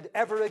persuaded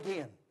ever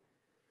again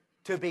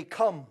to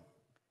become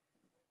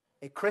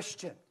a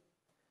Christian.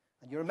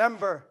 And you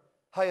remember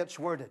how it's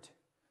worded.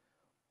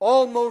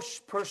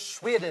 Almost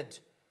persuaded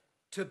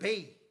to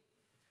be.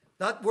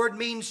 That word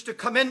means to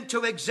come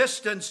into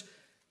existence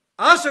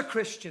as a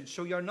Christian.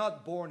 So you're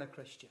not born a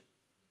Christian.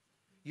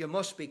 You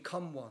must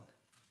become one.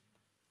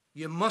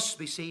 You must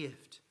be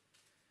saved.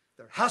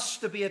 There has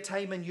to be a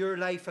time in your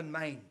life and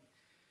mine,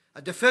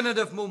 a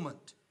definitive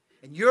moment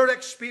in your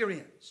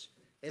experience,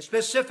 a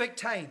specific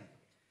time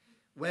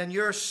when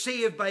you're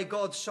saved by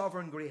God's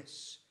sovereign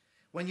grace.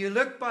 When you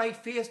look by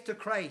faith to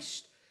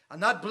Christ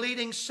and that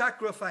bleeding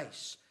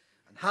sacrifice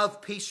and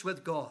have peace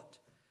with God.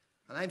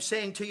 And I'm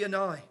saying to you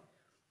now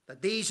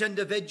that these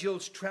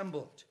individuals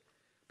trembled,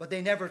 but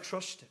they never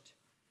trusted.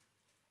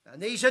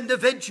 And these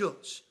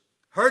individuals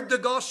heard the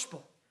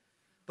gospel,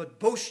 but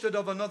boasted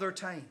of another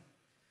time.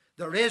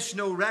 There is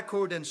no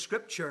record in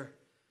Scripture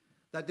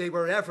that they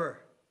were ever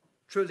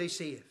truly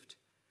saved.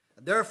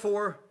 And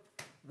therefore,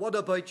 what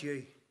about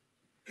you?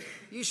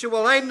 You say,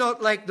 well, I'm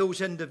not like those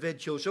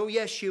individuals. Oh,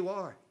 yes, you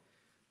are.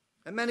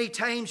 And many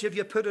times have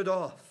you put it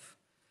off.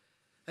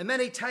 And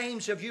many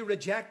times have you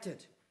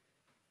rejected.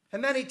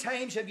 And many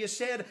times have you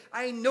said,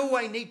 I know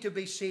I need to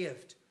be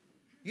saved.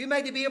 You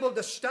might be able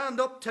to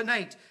stand up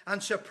tonight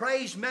and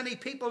surprise many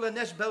people in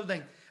this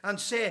building and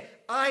say,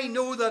 I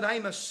know that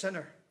I'm a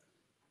sinner.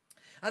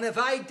 And if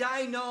I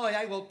die now,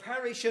 I will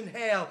perish in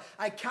hell.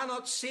 I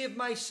cannot save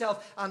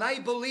myself. And I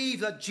believe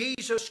that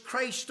Jesus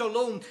Christ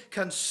alone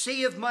can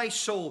save my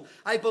soul.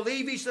 I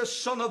believe He's the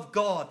Son of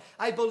God.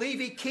 I believe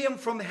He came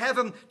from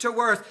heaven to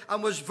earth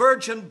and was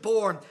virgin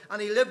born.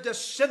 And He lived a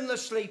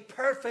sinlessly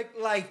perfect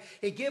life.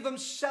 He gave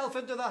Himself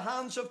into the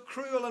hands of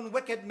cruel and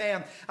wicked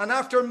men. And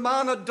after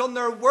man had done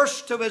their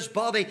worst to His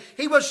body,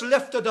 He was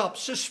lifted up,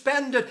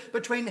 suspended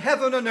between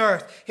heaven and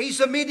earth. He's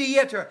the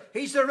mediator.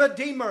 He's the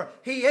Redeemer.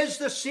 He is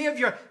the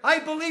Savior. I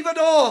believe it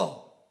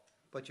all,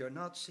 but you're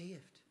not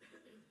saved.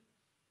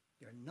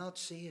 You're not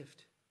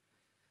saved.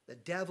 The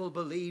devil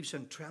believes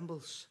and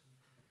trembles,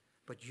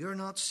 but you're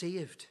not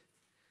saved.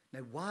 Now,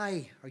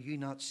 why are you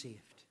not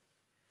saved?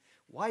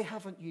 Why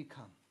haven't you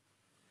come?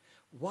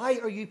 Why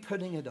are you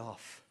putting it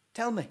off?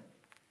 Tell me.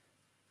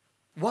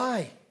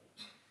 Why?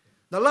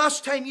 The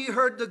last time you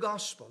heard the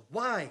gospel,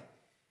 why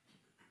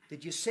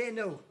did you say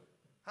no?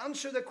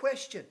 Answer the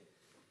question.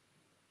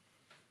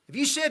 If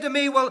you say to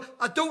me, well,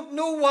 I don't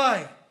know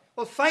why,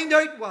 well, find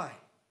out why.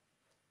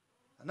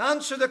 And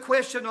answer the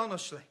question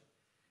honestly.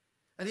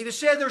 And if you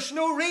say there's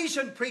no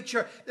reason,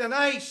 preacher, then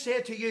I say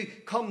to you,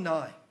 come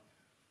now.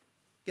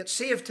 Get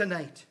saved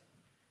tonight.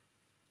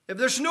 If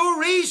there's no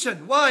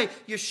reason why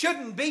you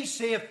shouldn't be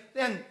saved,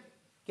 then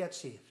get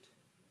saved.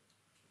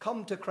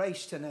 Come to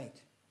Christ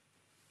tonight.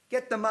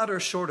 Get the matter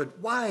sorted.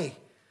 Why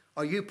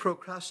are you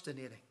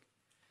procrastinating?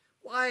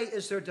 Why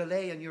is there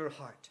delay in your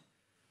heart?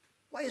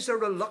 Why is there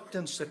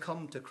reluctance to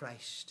come to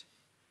Christ?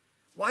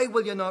 Why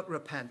will you not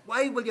repent?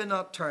 Why will you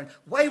not turn?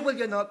 Why will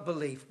you not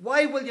believe?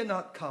 Why will you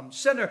not come?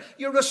 Sinner,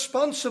 you're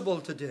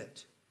responsible to do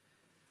it.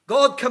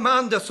 God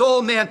commandeth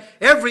all men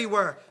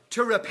everywhere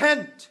to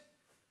repent.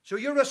 So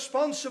you're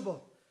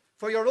responsible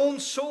for your own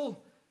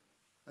soul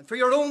and for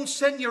your own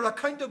sin. You're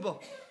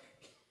accountable.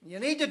 You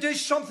need to do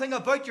something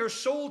about your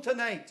soul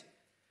tonight.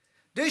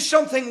 Do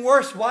something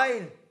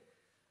worthwhile,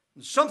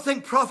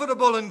 something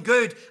profitable and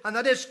good, and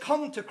that is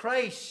come to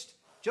Christ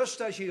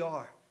just as you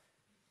are.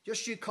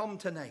 Just you come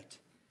tonight.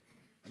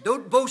 And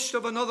don't boast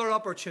of another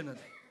opportunity,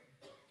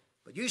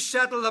 but you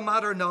settle the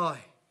matter now.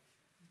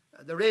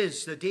 There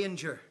is the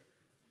danger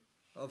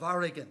of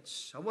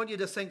arrogance. I want you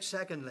to think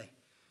secondly,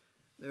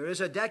 there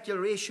is a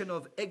declaration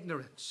of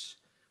ignorance.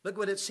 Look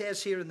what it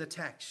says here in the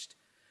text.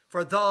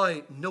 For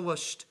thou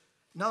knowest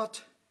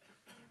not.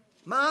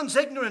 Man's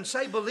ignorance,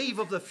 I believe,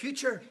 of the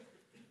future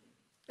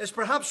is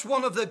perhaps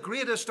one of the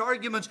greatest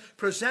arguments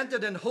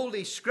presented in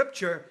Holy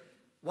Scripture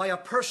why a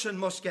person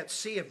must get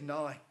saved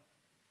now.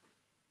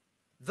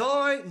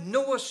 Thou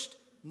knowest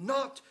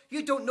not.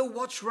 You don't know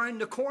what's round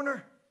the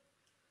corner.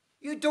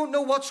 You don't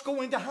know what's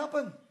going to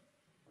happen.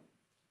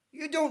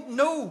 You don't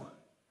know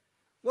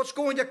what's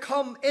going to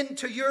come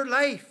into your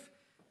life.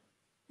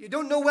 You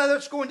don't know whether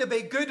it's going to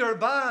be good or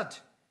bad.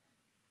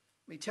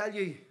 Let me tell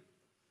you,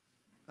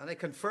 and I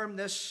confirm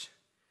this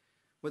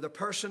with a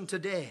person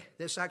today,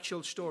 this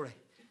actual story.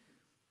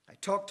 I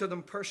talked to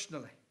them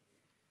personally.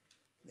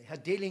 They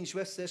had dealings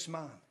with this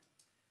man.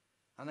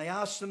 And I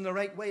asked them the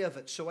right way of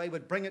it, so I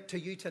would bring it to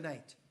you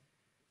tonight.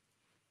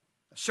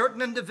 A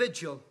certain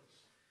individual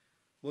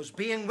was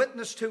being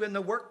witnessed to in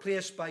the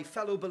workplace by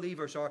fellow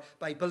believers or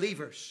by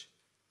believers.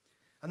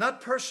 And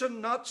that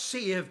person, not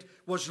saved,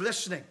 was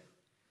listening.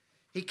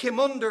 He came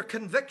under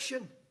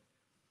conviction.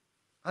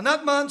 And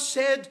that man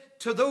said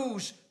to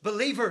those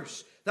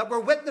believers that were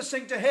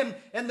witnessing to him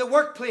in the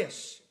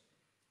workplace,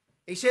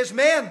 he says,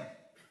 men,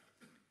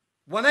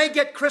 when I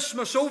get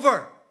Christmas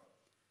over,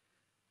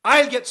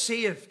 I'll get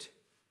saved.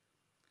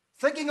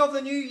 Thinking of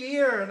the new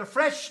year and a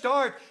fresh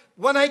start,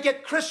 when I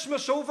get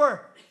Christmas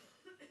over,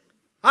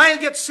 I'll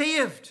get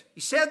saved. He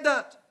said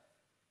that.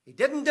 He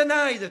didn't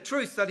deny the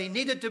truth that he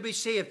needed to be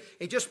saved.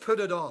 He just put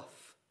it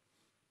off.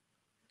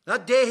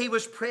 That day he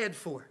was prayed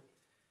for.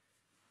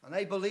 And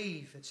I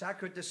believe it's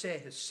accurate to say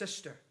his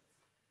sister,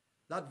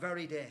 that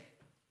very day,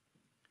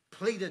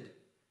 pleaded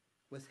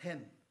with him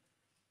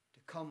to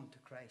come to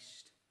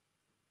Christ.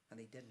 And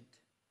he didn't.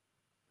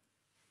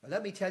 Well,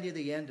 let me tell you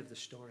the end of the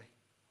story.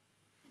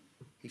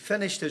 He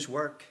finished his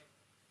work.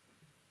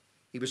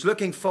 He was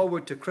looking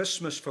forward to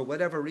Christmas for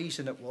whatever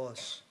reason it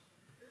was.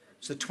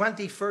 It's the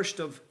 21st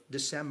of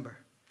December.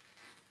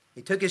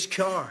 He took his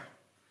car,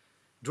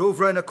 drove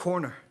round a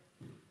corner,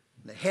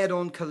 and a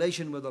head-on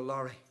collision with a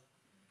lorry.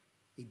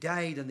 He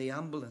died in the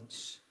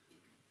ambulance.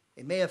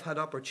 He may have had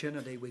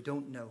opportunity, we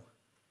don't know.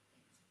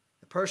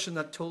 The person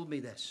that told me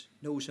this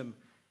knows him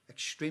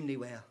extremely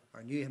well,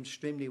 or knew him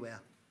extremely well.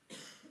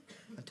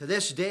 And to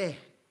this day,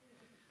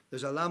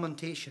 there's a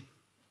lamentation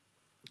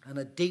and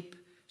a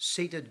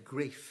deep-seated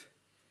grief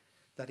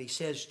that he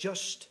says,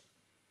 just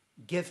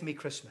give me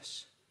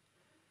Christmas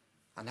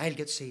and I'll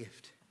get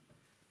saved.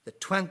 The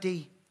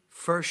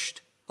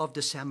 21st of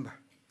December,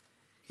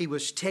 he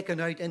was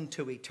taken out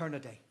into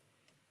eternity,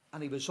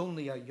 and he was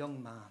only a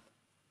young man.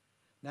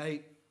 Now,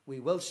 we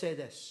will say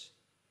this.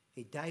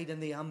 He died in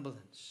the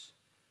ambulance,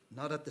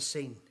 not at the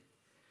scene.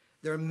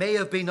 There may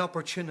have been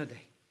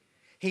opportunity.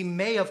 He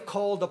may have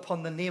called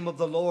upon the name of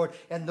the Lord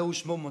in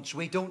those moments.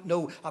 We don't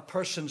know a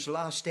person's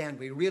last end.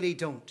 We really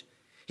don't.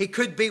 He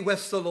could be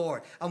with the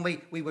Lord, and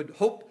we would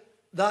hope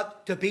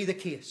that to be the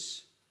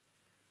case.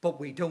 But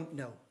we don't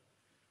know.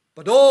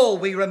 But all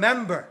we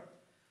remember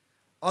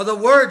are the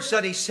words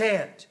that he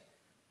said,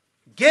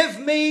 give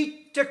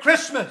me to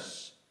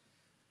Christmas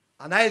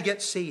and I'll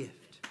get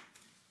saved.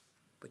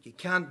 But you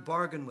can't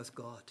bargain with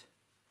God.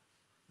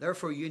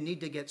 Therefore, you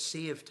need to get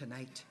saved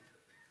tonight.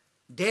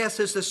 Death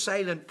is the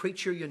silent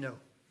preacher, you know.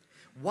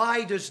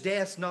 Why does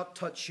death not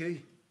touch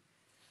you?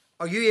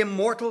 Are you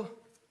immortal?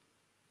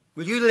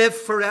 Will you live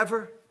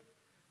forever?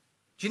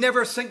 Do you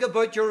never think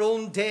about your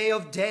own day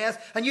of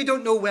death, and you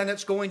don't know when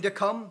it's going to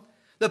come?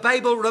 The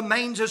Bible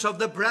reminds us of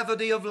the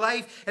brevity of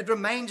life. It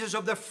reminds us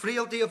of the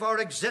frailty of our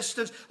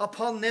existence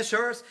upon this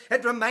earth.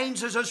 It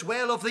reminds us as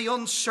well of the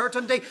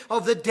uncertainty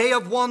of the day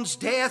of one's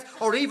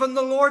death, or even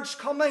the Lord's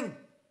coming.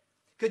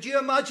 Could you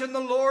imagine the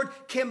Lord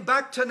came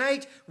back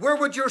tonight? Where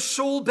would your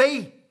soul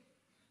be?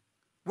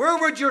 Where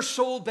would your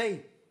soul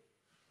be?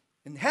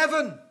 In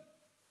heaven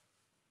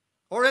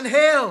or in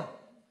hell?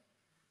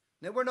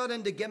 Now, we're not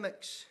into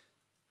gimmicks.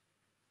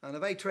 And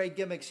if I tried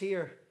gimmicks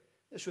here,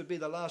 this would be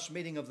the last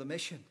meeting of the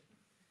mission.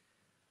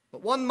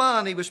 But one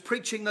man, he was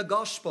preaching the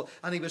gospel,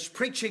 and he was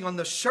preaching on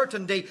the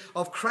certainty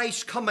of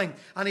Christ's coming.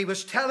 And he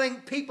was telling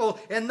people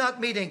in that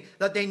meeting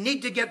that they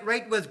need to get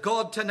right with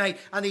God tonight.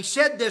 And he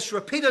said this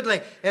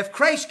repeatedly: if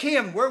Christ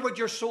came, where would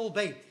your soul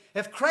be?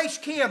 If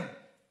Christ came,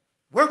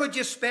 where would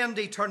you spend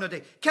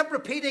eternity? Kept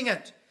repeating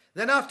it.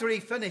 Then after he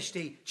finished,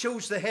 he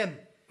chose the hymn.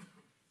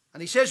 And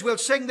he says we'll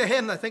sing the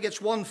hymn, I think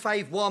it's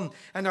 151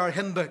 in our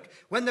hymn book.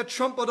 When the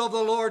trumpet of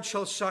the Lord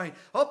shall sound.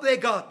 Up they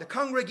got, the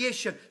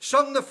congregation,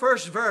 sung the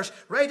first verse,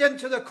 right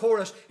into the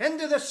chorus,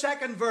 into the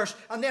second verse,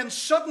 and then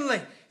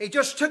suddenly he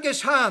just took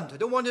his hand, I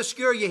don't want to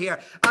scare you here,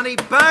 and he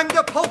banged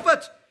the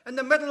pulpit in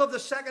the middle of the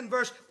second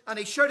verse, and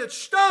he shouted,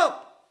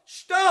 "Stop!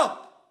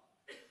 Stop!"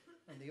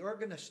 And the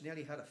organist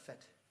nearly had a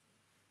fit.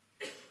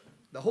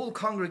 The whole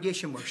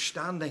congregation were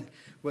standing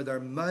with their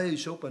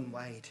mouths open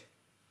wide.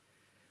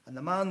 And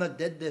the man that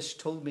did this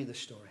told me the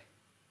story.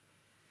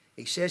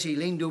 He says he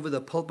leaned over the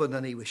pulpit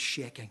and he was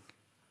shaking.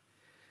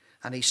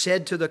 And he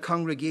said to the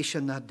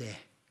congregation that day,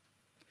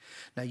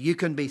 "Now you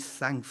can be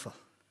thankful,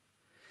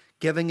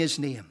 giving his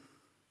name,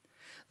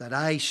 that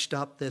I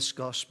stopped this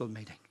gospel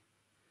meeting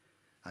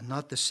and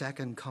not the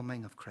second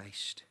coming of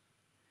Christ.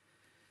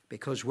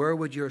 Because where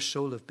would your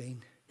soul have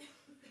been?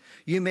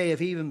 You may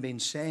have even been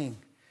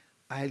saying,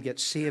 I'll get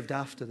saved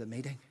after the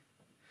meeting,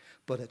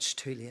 but it's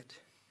too late."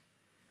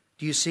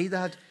 Do you see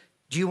that?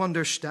 Do you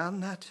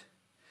understand that?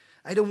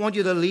 I don't want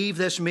you to leave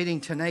this meeting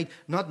tonight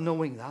not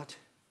knowing that.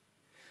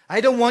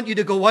 I don't want you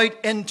to go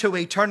out into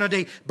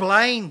eternity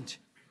blind.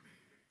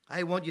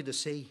 I want you to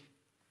see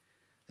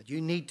that you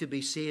need to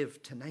be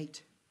saved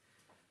tonight.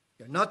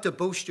 You're not to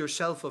boast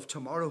yourself of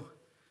tomorrow.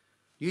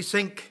 You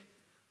think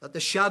that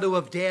the shadow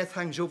of death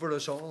hangs over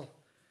us all.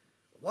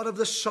 What of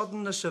the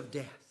suddenness of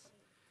death?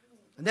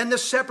 And then the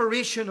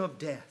separation of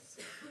death.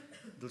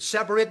 It'll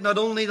separate not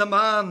only the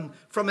man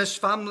from his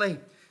family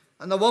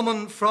and the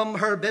woman from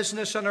her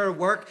business and her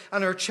work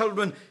and her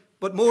children,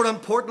 but more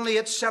importantly,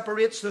 it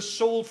separates the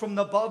soul from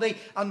the body.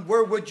 And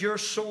where would your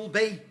soul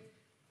be?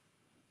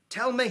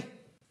 Tell me.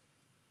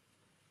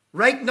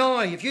 Right now,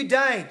 if you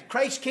died,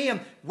 Christ came,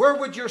 where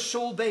would your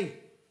soul be?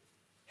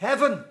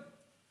 Heaven.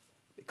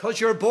 Because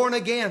you're born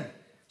again,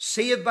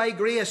 saved by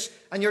grace,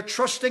 and you're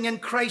trusting in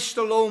Christ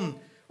alone.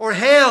 Or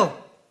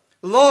hell,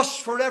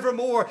 lost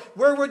forevermore.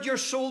 Where would your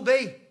soul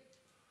be?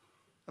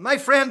 And my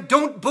friend,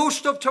 don't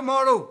boast of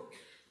tomorrow.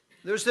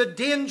 There's the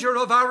danger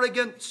of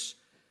arrogance.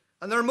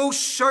 And there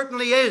most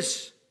certainly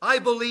is, I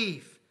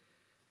believe,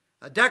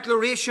 a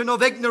declaration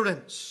of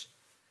ignorance.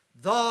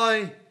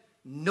 Thou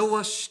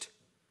knowest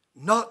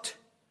not.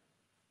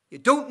 You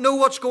don't know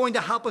what's going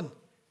to happen,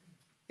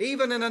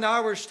 even in an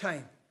hour's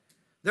time.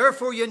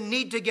 Therefore, you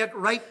need to get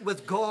right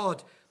with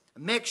God.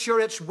 Make sure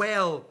it's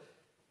well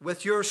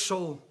with your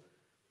soul.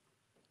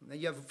 Now,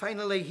 you have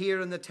finally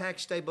here in the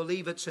text, I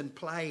believe it's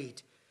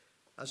implied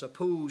as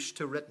opposed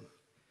to written.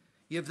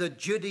 You have the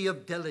duty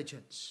of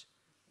diligence.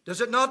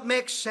 Does it not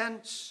make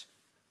sense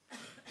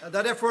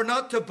that if we're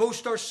not to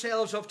boast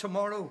ourselves of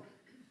tomorrow,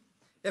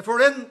 if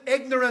we're in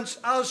ignorance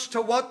as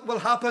to what will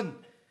happen,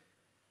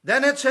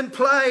 then it's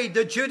implied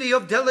the duty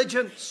of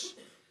diligence.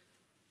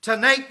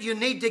 Tonight you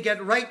need to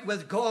get right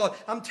with God.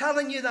 I'm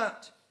telling you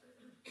that.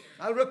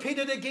 I'll repeat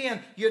it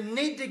again. You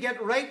need to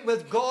get right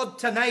with God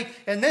tonight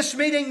in this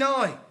meeting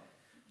now.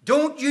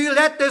 Don't you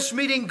let this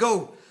meeting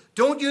go.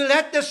 Don't you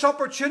let this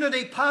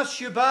opportunity pass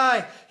you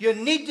by. You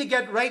need to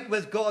get right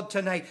with God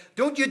tonight.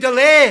 Don't you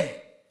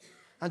delay.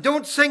 And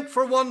don't think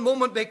for one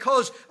moment,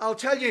 because I'll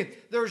tell you,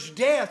 there's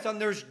death and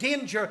there's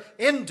danger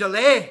in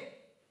delay.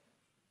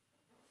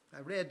 I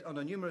read on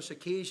numerous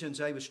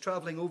occasions, I was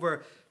traveling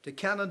over to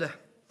Canada.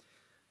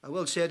 I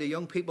will say to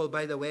young people,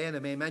 by the way, and I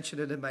may mention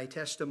it in my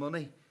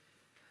testimony,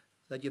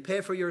 that you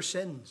pay for your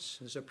sins.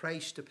 There's a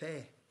price to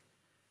pay.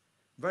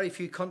 Very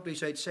few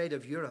countries outside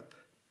of Europe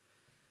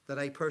that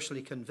I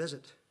personally can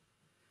visit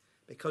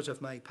because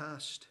of my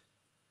past.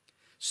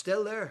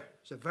 Still there's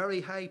a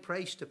very high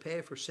price to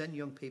pay for sin,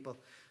 young people.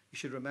 You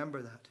should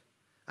remember that.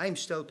 I'm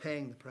still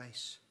paying the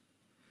price.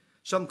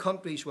 Some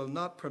countries will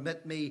not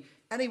permit me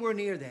anywhere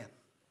near them.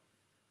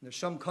 There's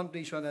some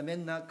countries, when I'm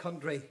in that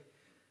country,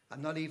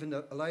 I'm not even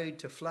allowed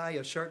to fly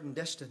a certain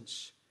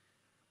distance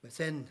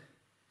within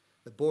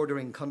the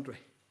bordering country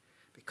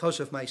because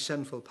of my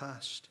sinful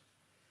past.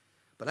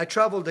 But I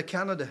traveled to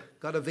Canada,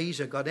 got a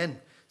visa, got in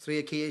 3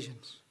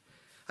 occasions.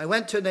 I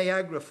went to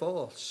Niagara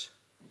Falls.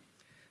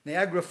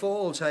 Niagara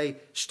Falls, I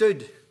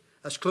stood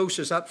as close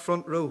as that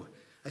front row.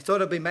 I thought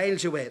it'd be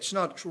miles away. It's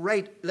not. It's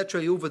right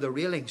literally over the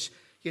railings.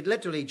 You'd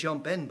literally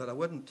jump in, but I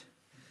wouldn't.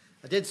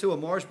 I did throw a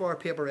Mars bar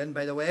paper in,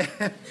 by the way,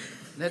 and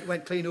it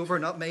went clean over,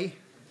 not me.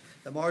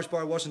 The Mars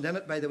bar wasn't in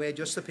it, by the way,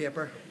 just the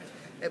paper.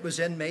 It was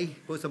in me.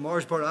 Both the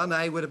Mars bar and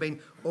I would have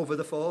been over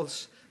the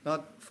falls.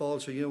 Not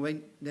falls, so you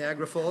know,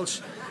 Niagara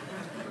Falls.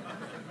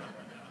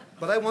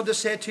 But I want to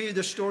say to you,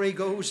 the story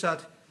goes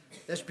that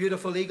this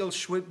beautiful eagle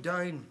swooped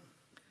down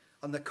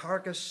on the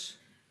carcass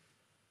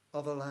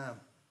of a lamb.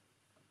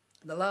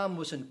 The lamb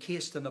was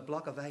encased in a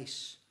block of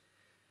ice.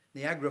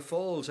 Niagara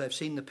Falls, I've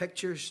seen the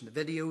pictures and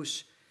the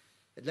videos.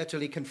 It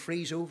literally can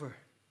freeze over.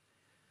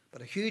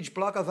 But a huge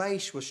block of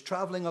ice was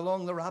traveling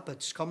along the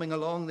rapids, coming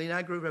along the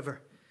Niagara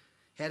River,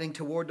 heading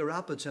toward the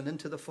rapids and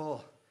into the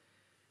fall.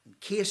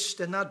 Encased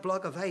in that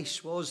block of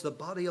ice was the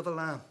body of a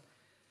lamb.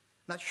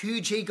 That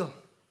huge eagle,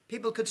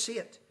 people could see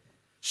it,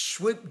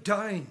 swooped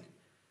down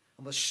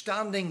and was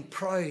standing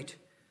proud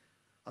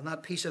on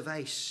that piece of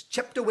ice,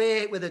 chipped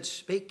away with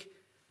its beak,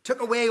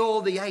 took away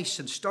all the ice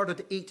and started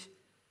to eat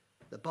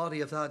the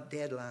body of that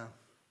dead lamb.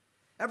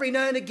 Every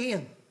now and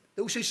again,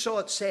 those who saw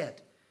it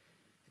said,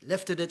 it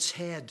lifted its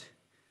head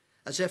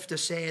as if to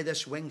say,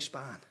 this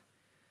wingspan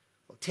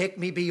will take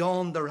me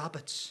beyond the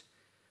rapids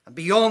and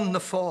beyond the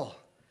fall,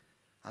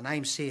 and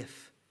I'm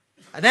safe.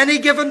 At any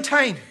given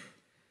time,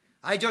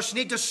 I just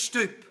need to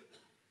stoop,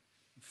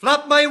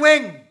 flap my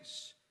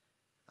wings,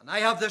 and I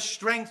have the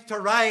strength to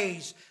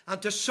rise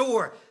and to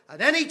soar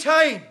at any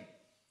time.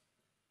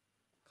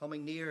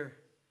 Coming near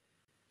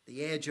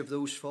the edge of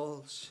those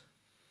falls,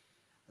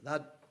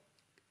 that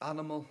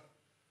animal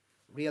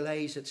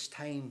realized it's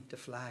time to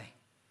fly.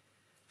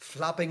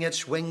 Flapping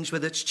its wings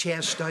with its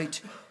chest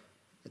out,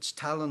 its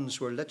talons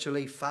were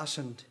literally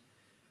fastened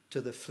to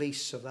the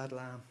fleece of that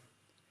lamb,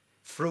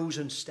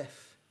 frozen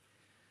stiff.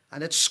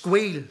 And it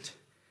squealed,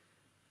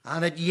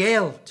 and it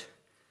yelled,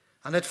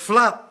 and it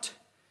flapped,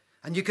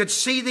 and you could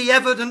see the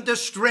evident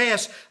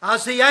distress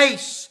as the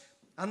ice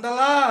and the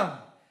lamb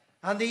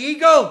and the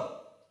eagle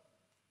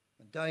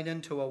went down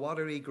into a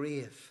watery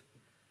grave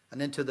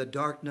and into the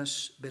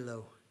darkness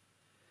below.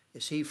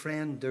 You see,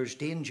 friend, there's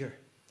danger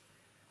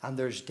and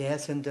there's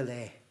death and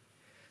delay.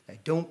 Now,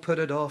 don't put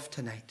it off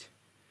tonight.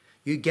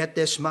 You get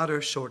this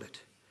matter sorted,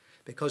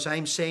 because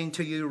I'm saying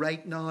to you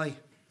right now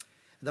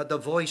that the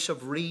voice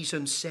of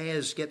reason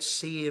says, get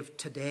saved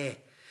today.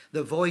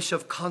 The voice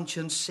of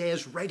conscience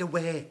says, right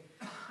away.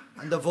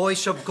 And the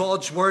voice of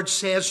God's word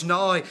says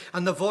now.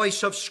 And the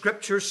voice of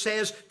Scripture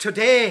says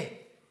today.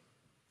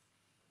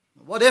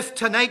 What if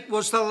tonight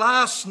was the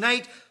last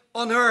night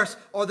on earth,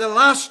 or the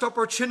last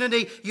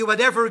opportunity you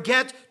would ever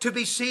get to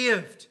be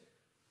saved,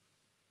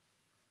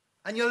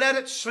 and you let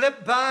it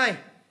slip by?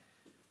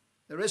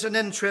 There is an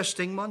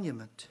interesting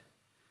monument.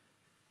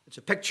 It's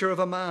a picture of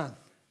a man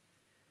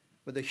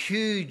with a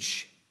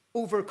huge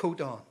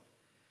overcoat on,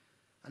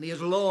 and he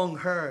has long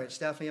hair. It's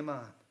definitely a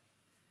man,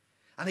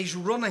 and he's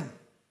running.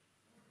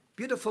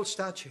 Beautiful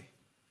statue.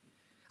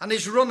 And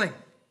he's running.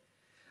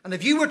 And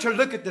if you were to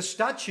look at the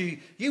statue,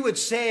 you would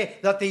say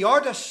that the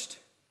artist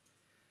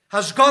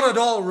has got it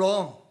all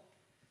wrong,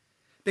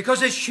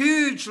 because his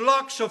huge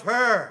locks of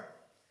hair,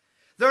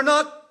 they're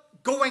not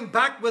going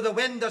back with the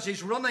wind as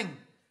he's running.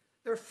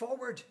 They're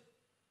forward.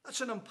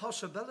 That's an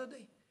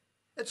impossibility.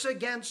 It's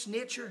against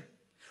nature.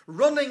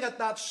 Running at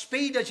that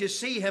speed as you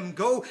see him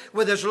go,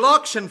 with his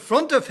locks in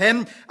front of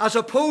him as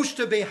opposed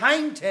to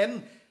behind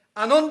him,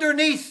 and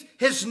underneath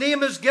his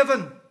name is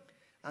given,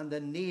 and the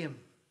name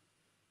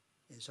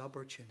is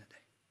opportunity.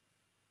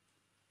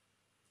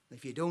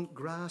 If you don't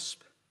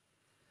grasp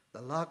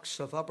the locks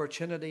of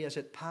opportunity as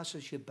it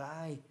passes you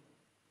by,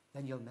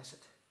 then you'll miss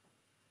it.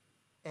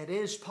 It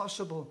is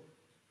possible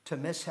to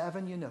miss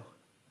heaven, you know.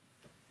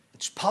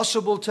 It's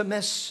possible to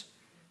miss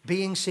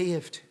being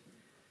saved.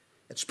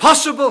 It's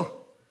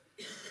possible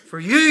for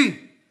you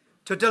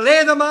to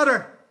delay the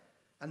matter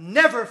and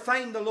never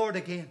find the Lord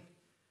again.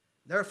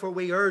 Therefore,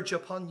 we urge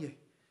upon you,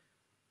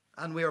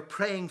 and we are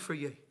praying for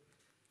you,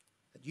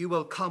 that you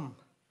will come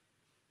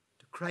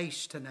to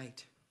Christ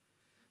tonight.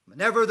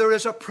 Whenever there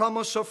is a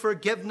promise of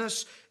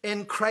forgiveness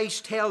in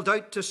Christ held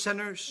out to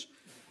sinners,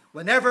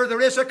 whenever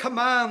there is a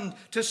command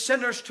to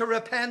sinners to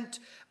repent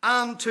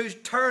and to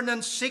turn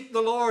and seek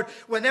the Lord,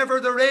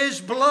 whenever there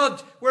is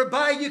blood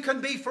whereby you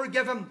can be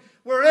forgiven,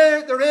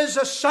 where there is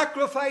a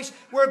sacrifice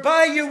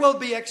whereby you will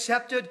be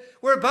accepted,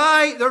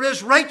 whereby there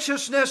is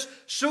righteousness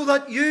so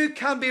that you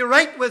can be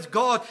right with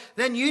God,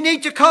 then you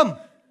need to come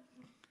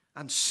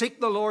and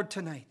seek the Lord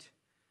tonight.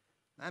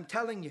 I'm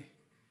telling you,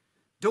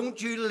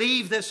 don't you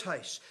leave this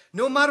house,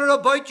 no matter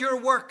about your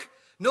work,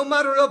 no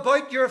matter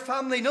about your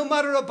family, no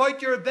matter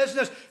about your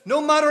business,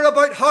 no matter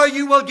about how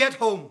you will get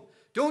home.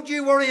 Don't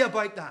you worry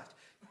about that.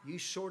 You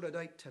sort it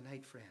out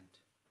tonight, friend.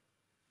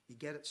 You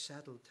get it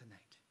settled tonight.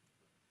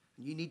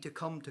 And you need to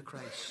come to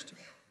Christ.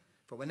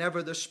 For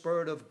whenever the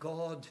Spirit of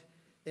God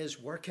is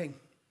working,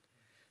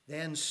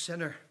 then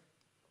sinner,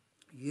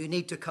 you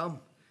need to come.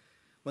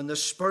 When the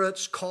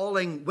Spirit's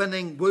calling,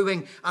 winning,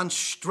 wooing, and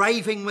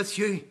striving with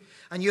you,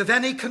 and you have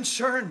any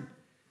concern,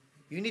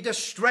 you need to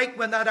strike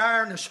when that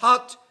iron is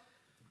hot.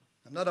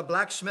 I'm not a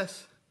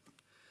blacksmith,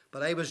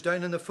 but I was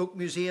down in the Folk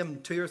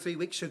Museum 2 or 3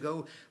 weeks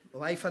ago. My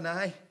wife and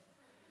I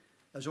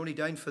was only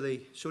down for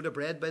the soda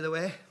bread, by the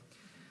way.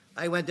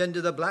 I went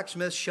into the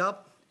blacksmith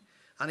shop,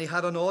 and he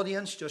had an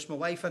audience, just my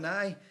wife and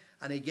I,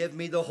 and he gave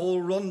me the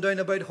whole rundown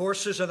about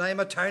horses, and I'm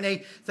a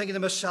townie, thinking to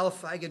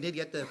myself, I need to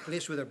get the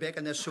place where they're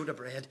baking this soda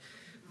bread.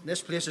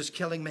 This place is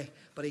killing me.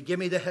 But he gave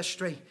me the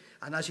history,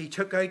 and as he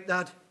took out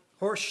that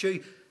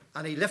horseshoe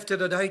and he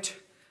lifted it out,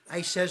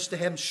 I says to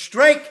him,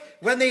 strike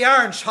when the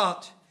iron's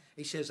hot.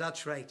 He says,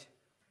 that's right.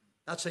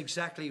 That's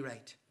exactly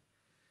right.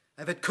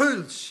 If it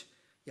cools,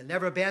 you'll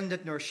never bend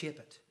it nor shape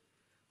it.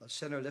 Well,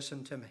 sinner,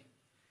 listen to me.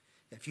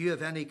 If you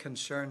have any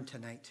concern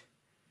tonight,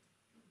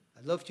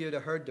 I'd love you to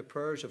have heard the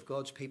prayers of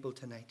God's people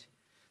tonight.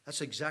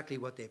 That's exactly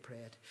what they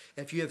prayed.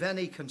 If you have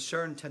any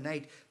concern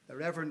tonight, the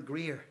Reverend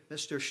Greer,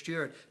 Mr.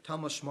 Stewart,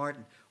 Thomas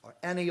Martin, or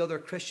any other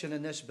Christian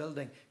in this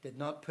building did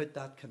not put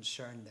that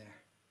concern there.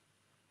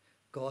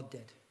 God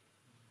did.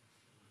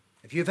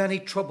 if you have any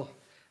trouble,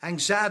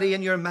 anxiety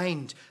in your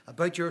mind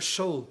about your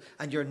soul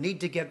and your need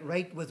to get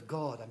right with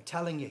God, I'm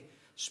telling you,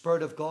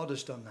 Spirit of God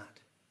has done that.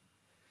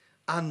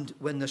 And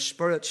when the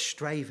Spirit's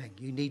striving,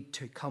 you need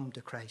to come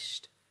to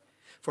Christ.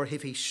 For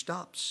if he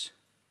stops,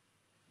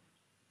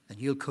 then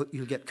you'll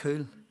get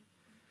cool.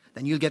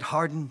 Then you'll get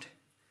hardened.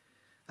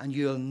 And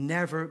you'll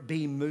never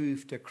be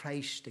moved to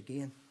Christ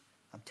again.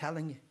 I'm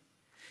telling you.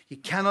 You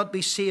cannot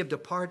be saved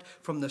apart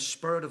from the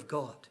Spirit of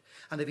God.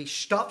 And if he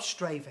stops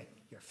striving,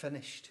 you're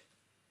finished.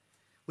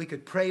 We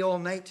could pray all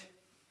night.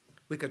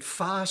 We could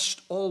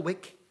fast all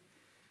week.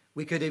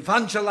 We could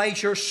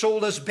evangelize your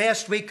soul as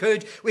best we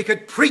could. We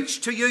could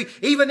preach to you,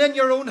 even in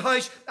your own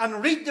house,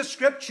 and read the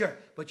Scripture.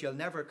 But you'll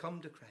never come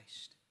to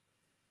Christ.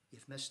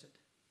 You've missed it.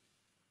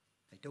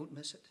 I don't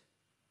miss it.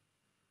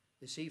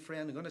 You see,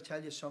 friend, I'm going to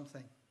tell you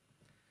something.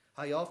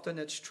 How often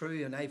it's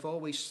true, and I've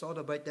always thought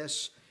about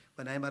this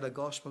when I'm at a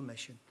gospel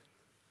mission.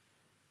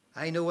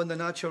 I know in the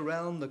natural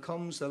realm there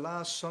comes the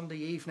last Sunday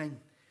evening,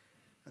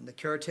 and the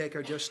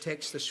caretaker just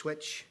takes the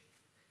switch,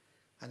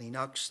 and he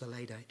knocks the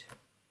light out.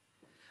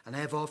 And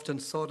I've often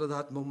thought of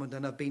that moment,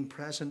 and I've been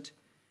present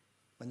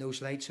when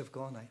those lights have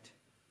gone out.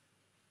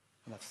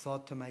 And I've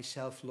thought to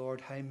myself,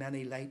 Lord, how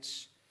many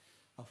lights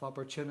of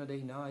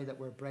opportunity now that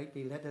were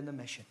brightly lit in the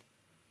mission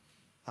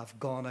have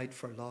gone out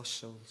for lost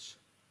souls.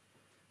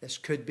 This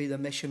could be the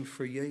mission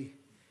for you.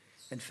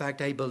 In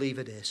fact, I believe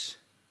it is.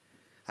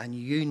 And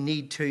you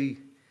need to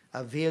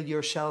avail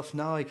yourself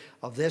now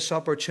of this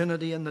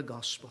opportunity in the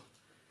gospel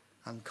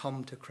and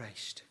come to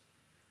Christ.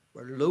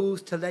 We're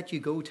loath to let you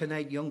go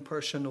tonight, young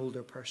person,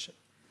 older person,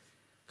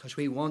 because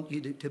we want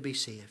you to be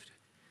saved.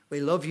 We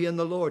love you in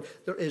the Lord.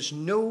 There is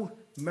no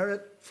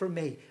merit for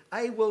me.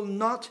 I will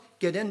not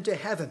get into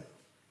heaven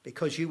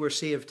because you were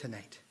saved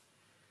tonight.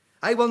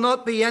 I will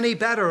not be any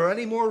better or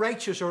any more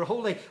righteous or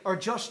holy or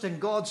just in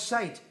God's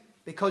sight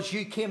because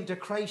you came to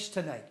Christ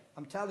tonight.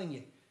 I'm telling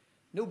you,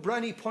 no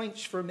brownie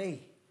points for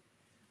me.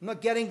 I'm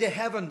not getting to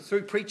heaven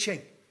through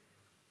preaching.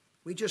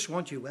 We just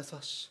want you with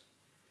us.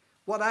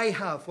 What I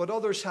have, what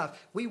others have,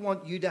 we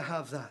want you to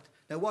have that.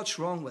 Now, what's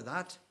wrong with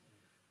that?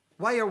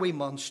 Why are we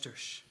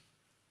monsters?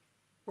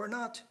 We're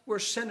not. We're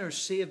sinners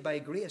saved by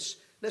grace.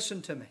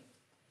 Listen to me.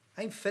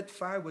 I'm fit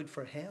firewood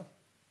for hell.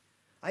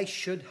 I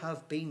should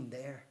have been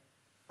there.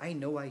 I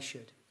know I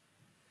should.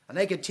 And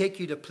I could take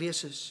you to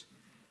places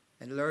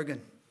in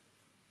Lurgan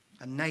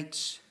and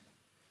nights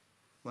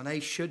when I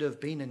should have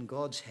been in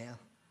God's hell.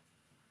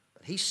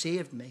 But he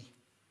saved me.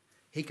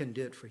 He can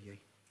do it for you.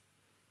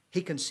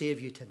 He can save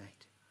you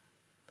tonight.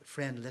 But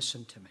friend,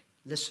 listen to me.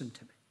 Listen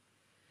to me.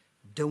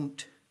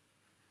 Don't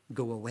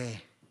go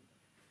away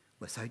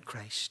without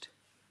Christ.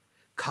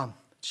 Come.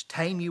 It's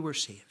time you were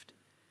saved.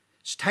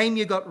 It's time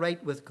you got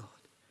right with God.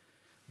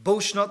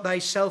 Boast not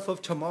thyself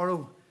of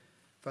tomorrow,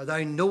 for thou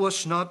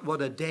knowest not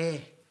what a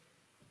day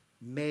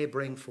may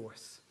bring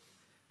forth.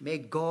 May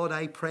God,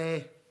 I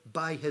pray,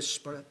 by his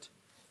Spirit,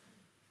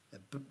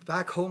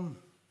 back home,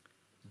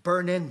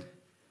 burn in,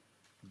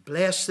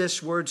 bless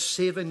this word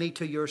savingly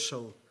to your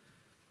soul,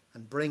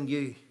 and bring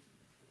you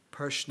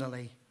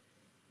personally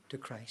to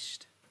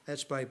Christ.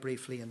 Let's bow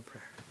briefly in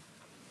prayer.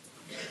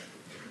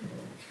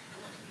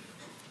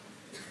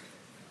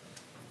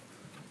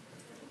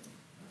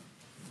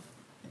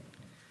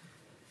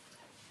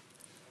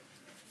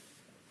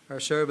 Our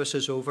service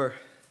is over.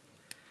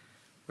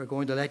 We're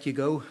going to let you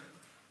go.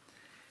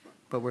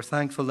 But we're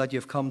thankful that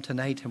you've come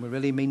tonight, and we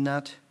really mean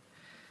that.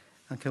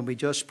 And can we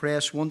just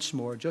press once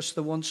more, just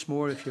the once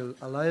more, if you'll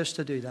allow us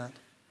to do that,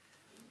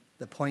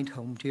 the point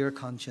home to your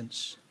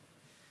conscience.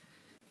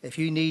 If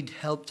you need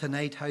help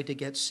tonight how to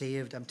get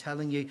saved, I'm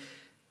telling you,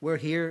 we're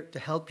here to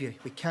help you.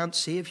 We can't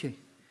save you.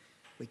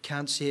 We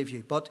can't save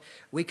you. But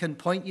we can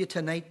point you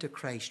tonight to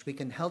Christ. We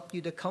can help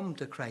you to come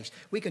to Christ.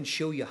 We can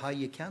show you how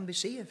you can be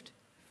saved.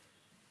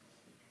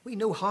 We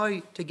know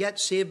how to get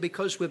saved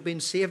because we've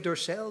been saved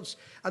ourselves.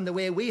 And the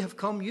way we have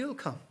come, you'll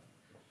come.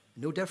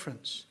 No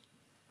difference.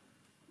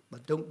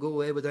 But don't go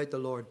away without the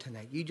Lord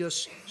tonight. You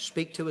just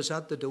speak to us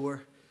at the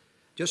door.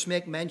 Just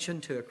make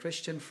mention to a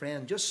Christian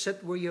friend. Just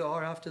sit where you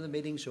are after the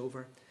meeting's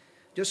over.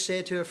 Just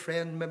say to a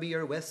friend maybe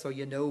you're with, or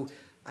you know,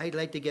 I'd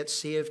like to get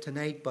saved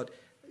tonight, but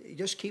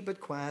just keep it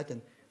quiet.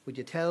 And would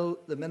you tell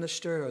the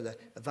minister or the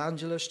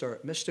evangelist or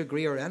Mr.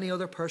 Gray or any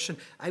other person,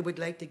 I would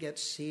like to get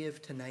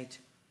saved tonight.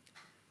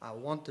 I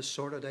want to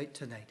sort it out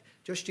tonight.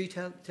 Just you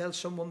tell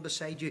someone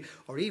beside you,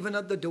 or even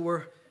at the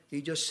door,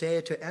 you just say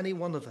to any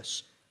one of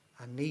us,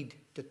 I need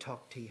to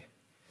talk to you.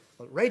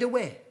 Well, right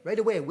away,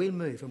 we'll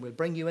move and we'll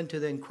bring you into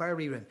the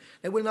inquiry room.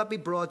 Now, we'll not be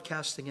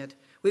broadcasting it.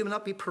 We will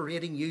not be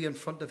parading you in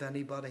front of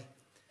anybody.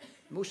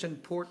 The most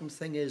important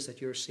thing is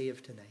that you're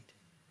saved tonight.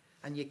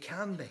 And you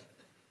can be.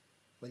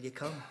 Will you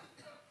come?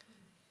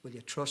 Will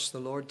you trust the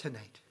Lord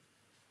tonight?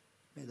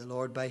 May the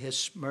Lord, by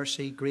his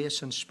mercy,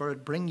 grace, and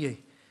Spirit, bring you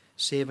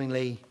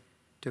savingly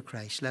to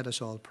Christ. Let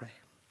us all pray.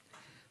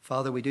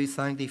 Father, we do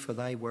thank thee for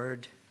thy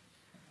word.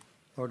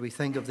 Lord, we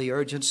think of the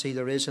urgency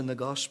there is in the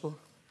gospel.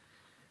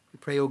 We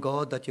pray, O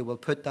God, that you will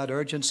put that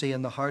urgency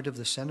in the heart of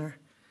the sinner.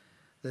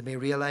 They may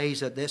realize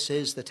that this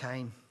is the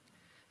time.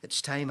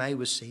 It's time I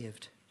was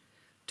saved.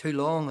 Too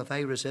long have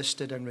I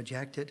resisted and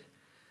rejected.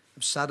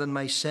 I've sat in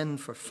my sin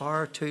for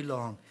far too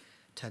long.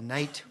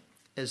 Tonight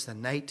is the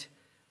night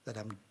that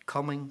I'm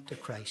coming to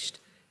Christ.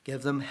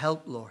 Give them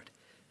help, Lord.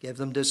 Give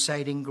them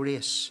deciding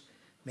grace.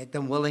 Make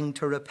them willing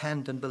to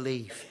repent and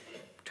believe.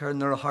 Turn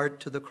their heart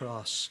to the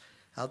cross.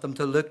 Help them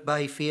to look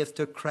by faith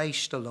to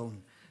Christ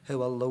alone,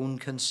 who alone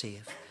can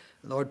save.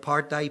 Lord,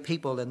 part thy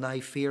people in thy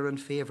fear and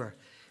favour.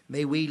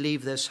 May we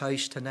leave this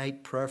house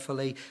tonight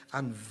prayerfully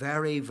and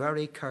very,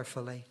 very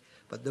carefully.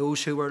 But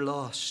those who are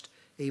lost,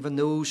 even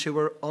those who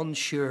are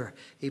unsure,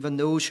 even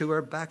those who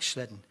are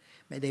backslidden,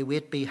 may they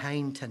wait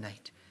behind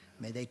tonight.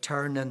 May they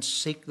turn and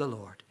seek the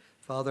Lord.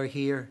 Father,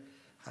 hear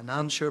and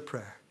answer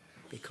prayer,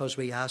 because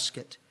we ask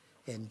it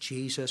in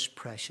Jesus'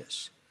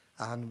 precious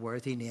and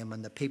worthy name.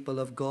 And the people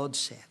of God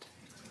said,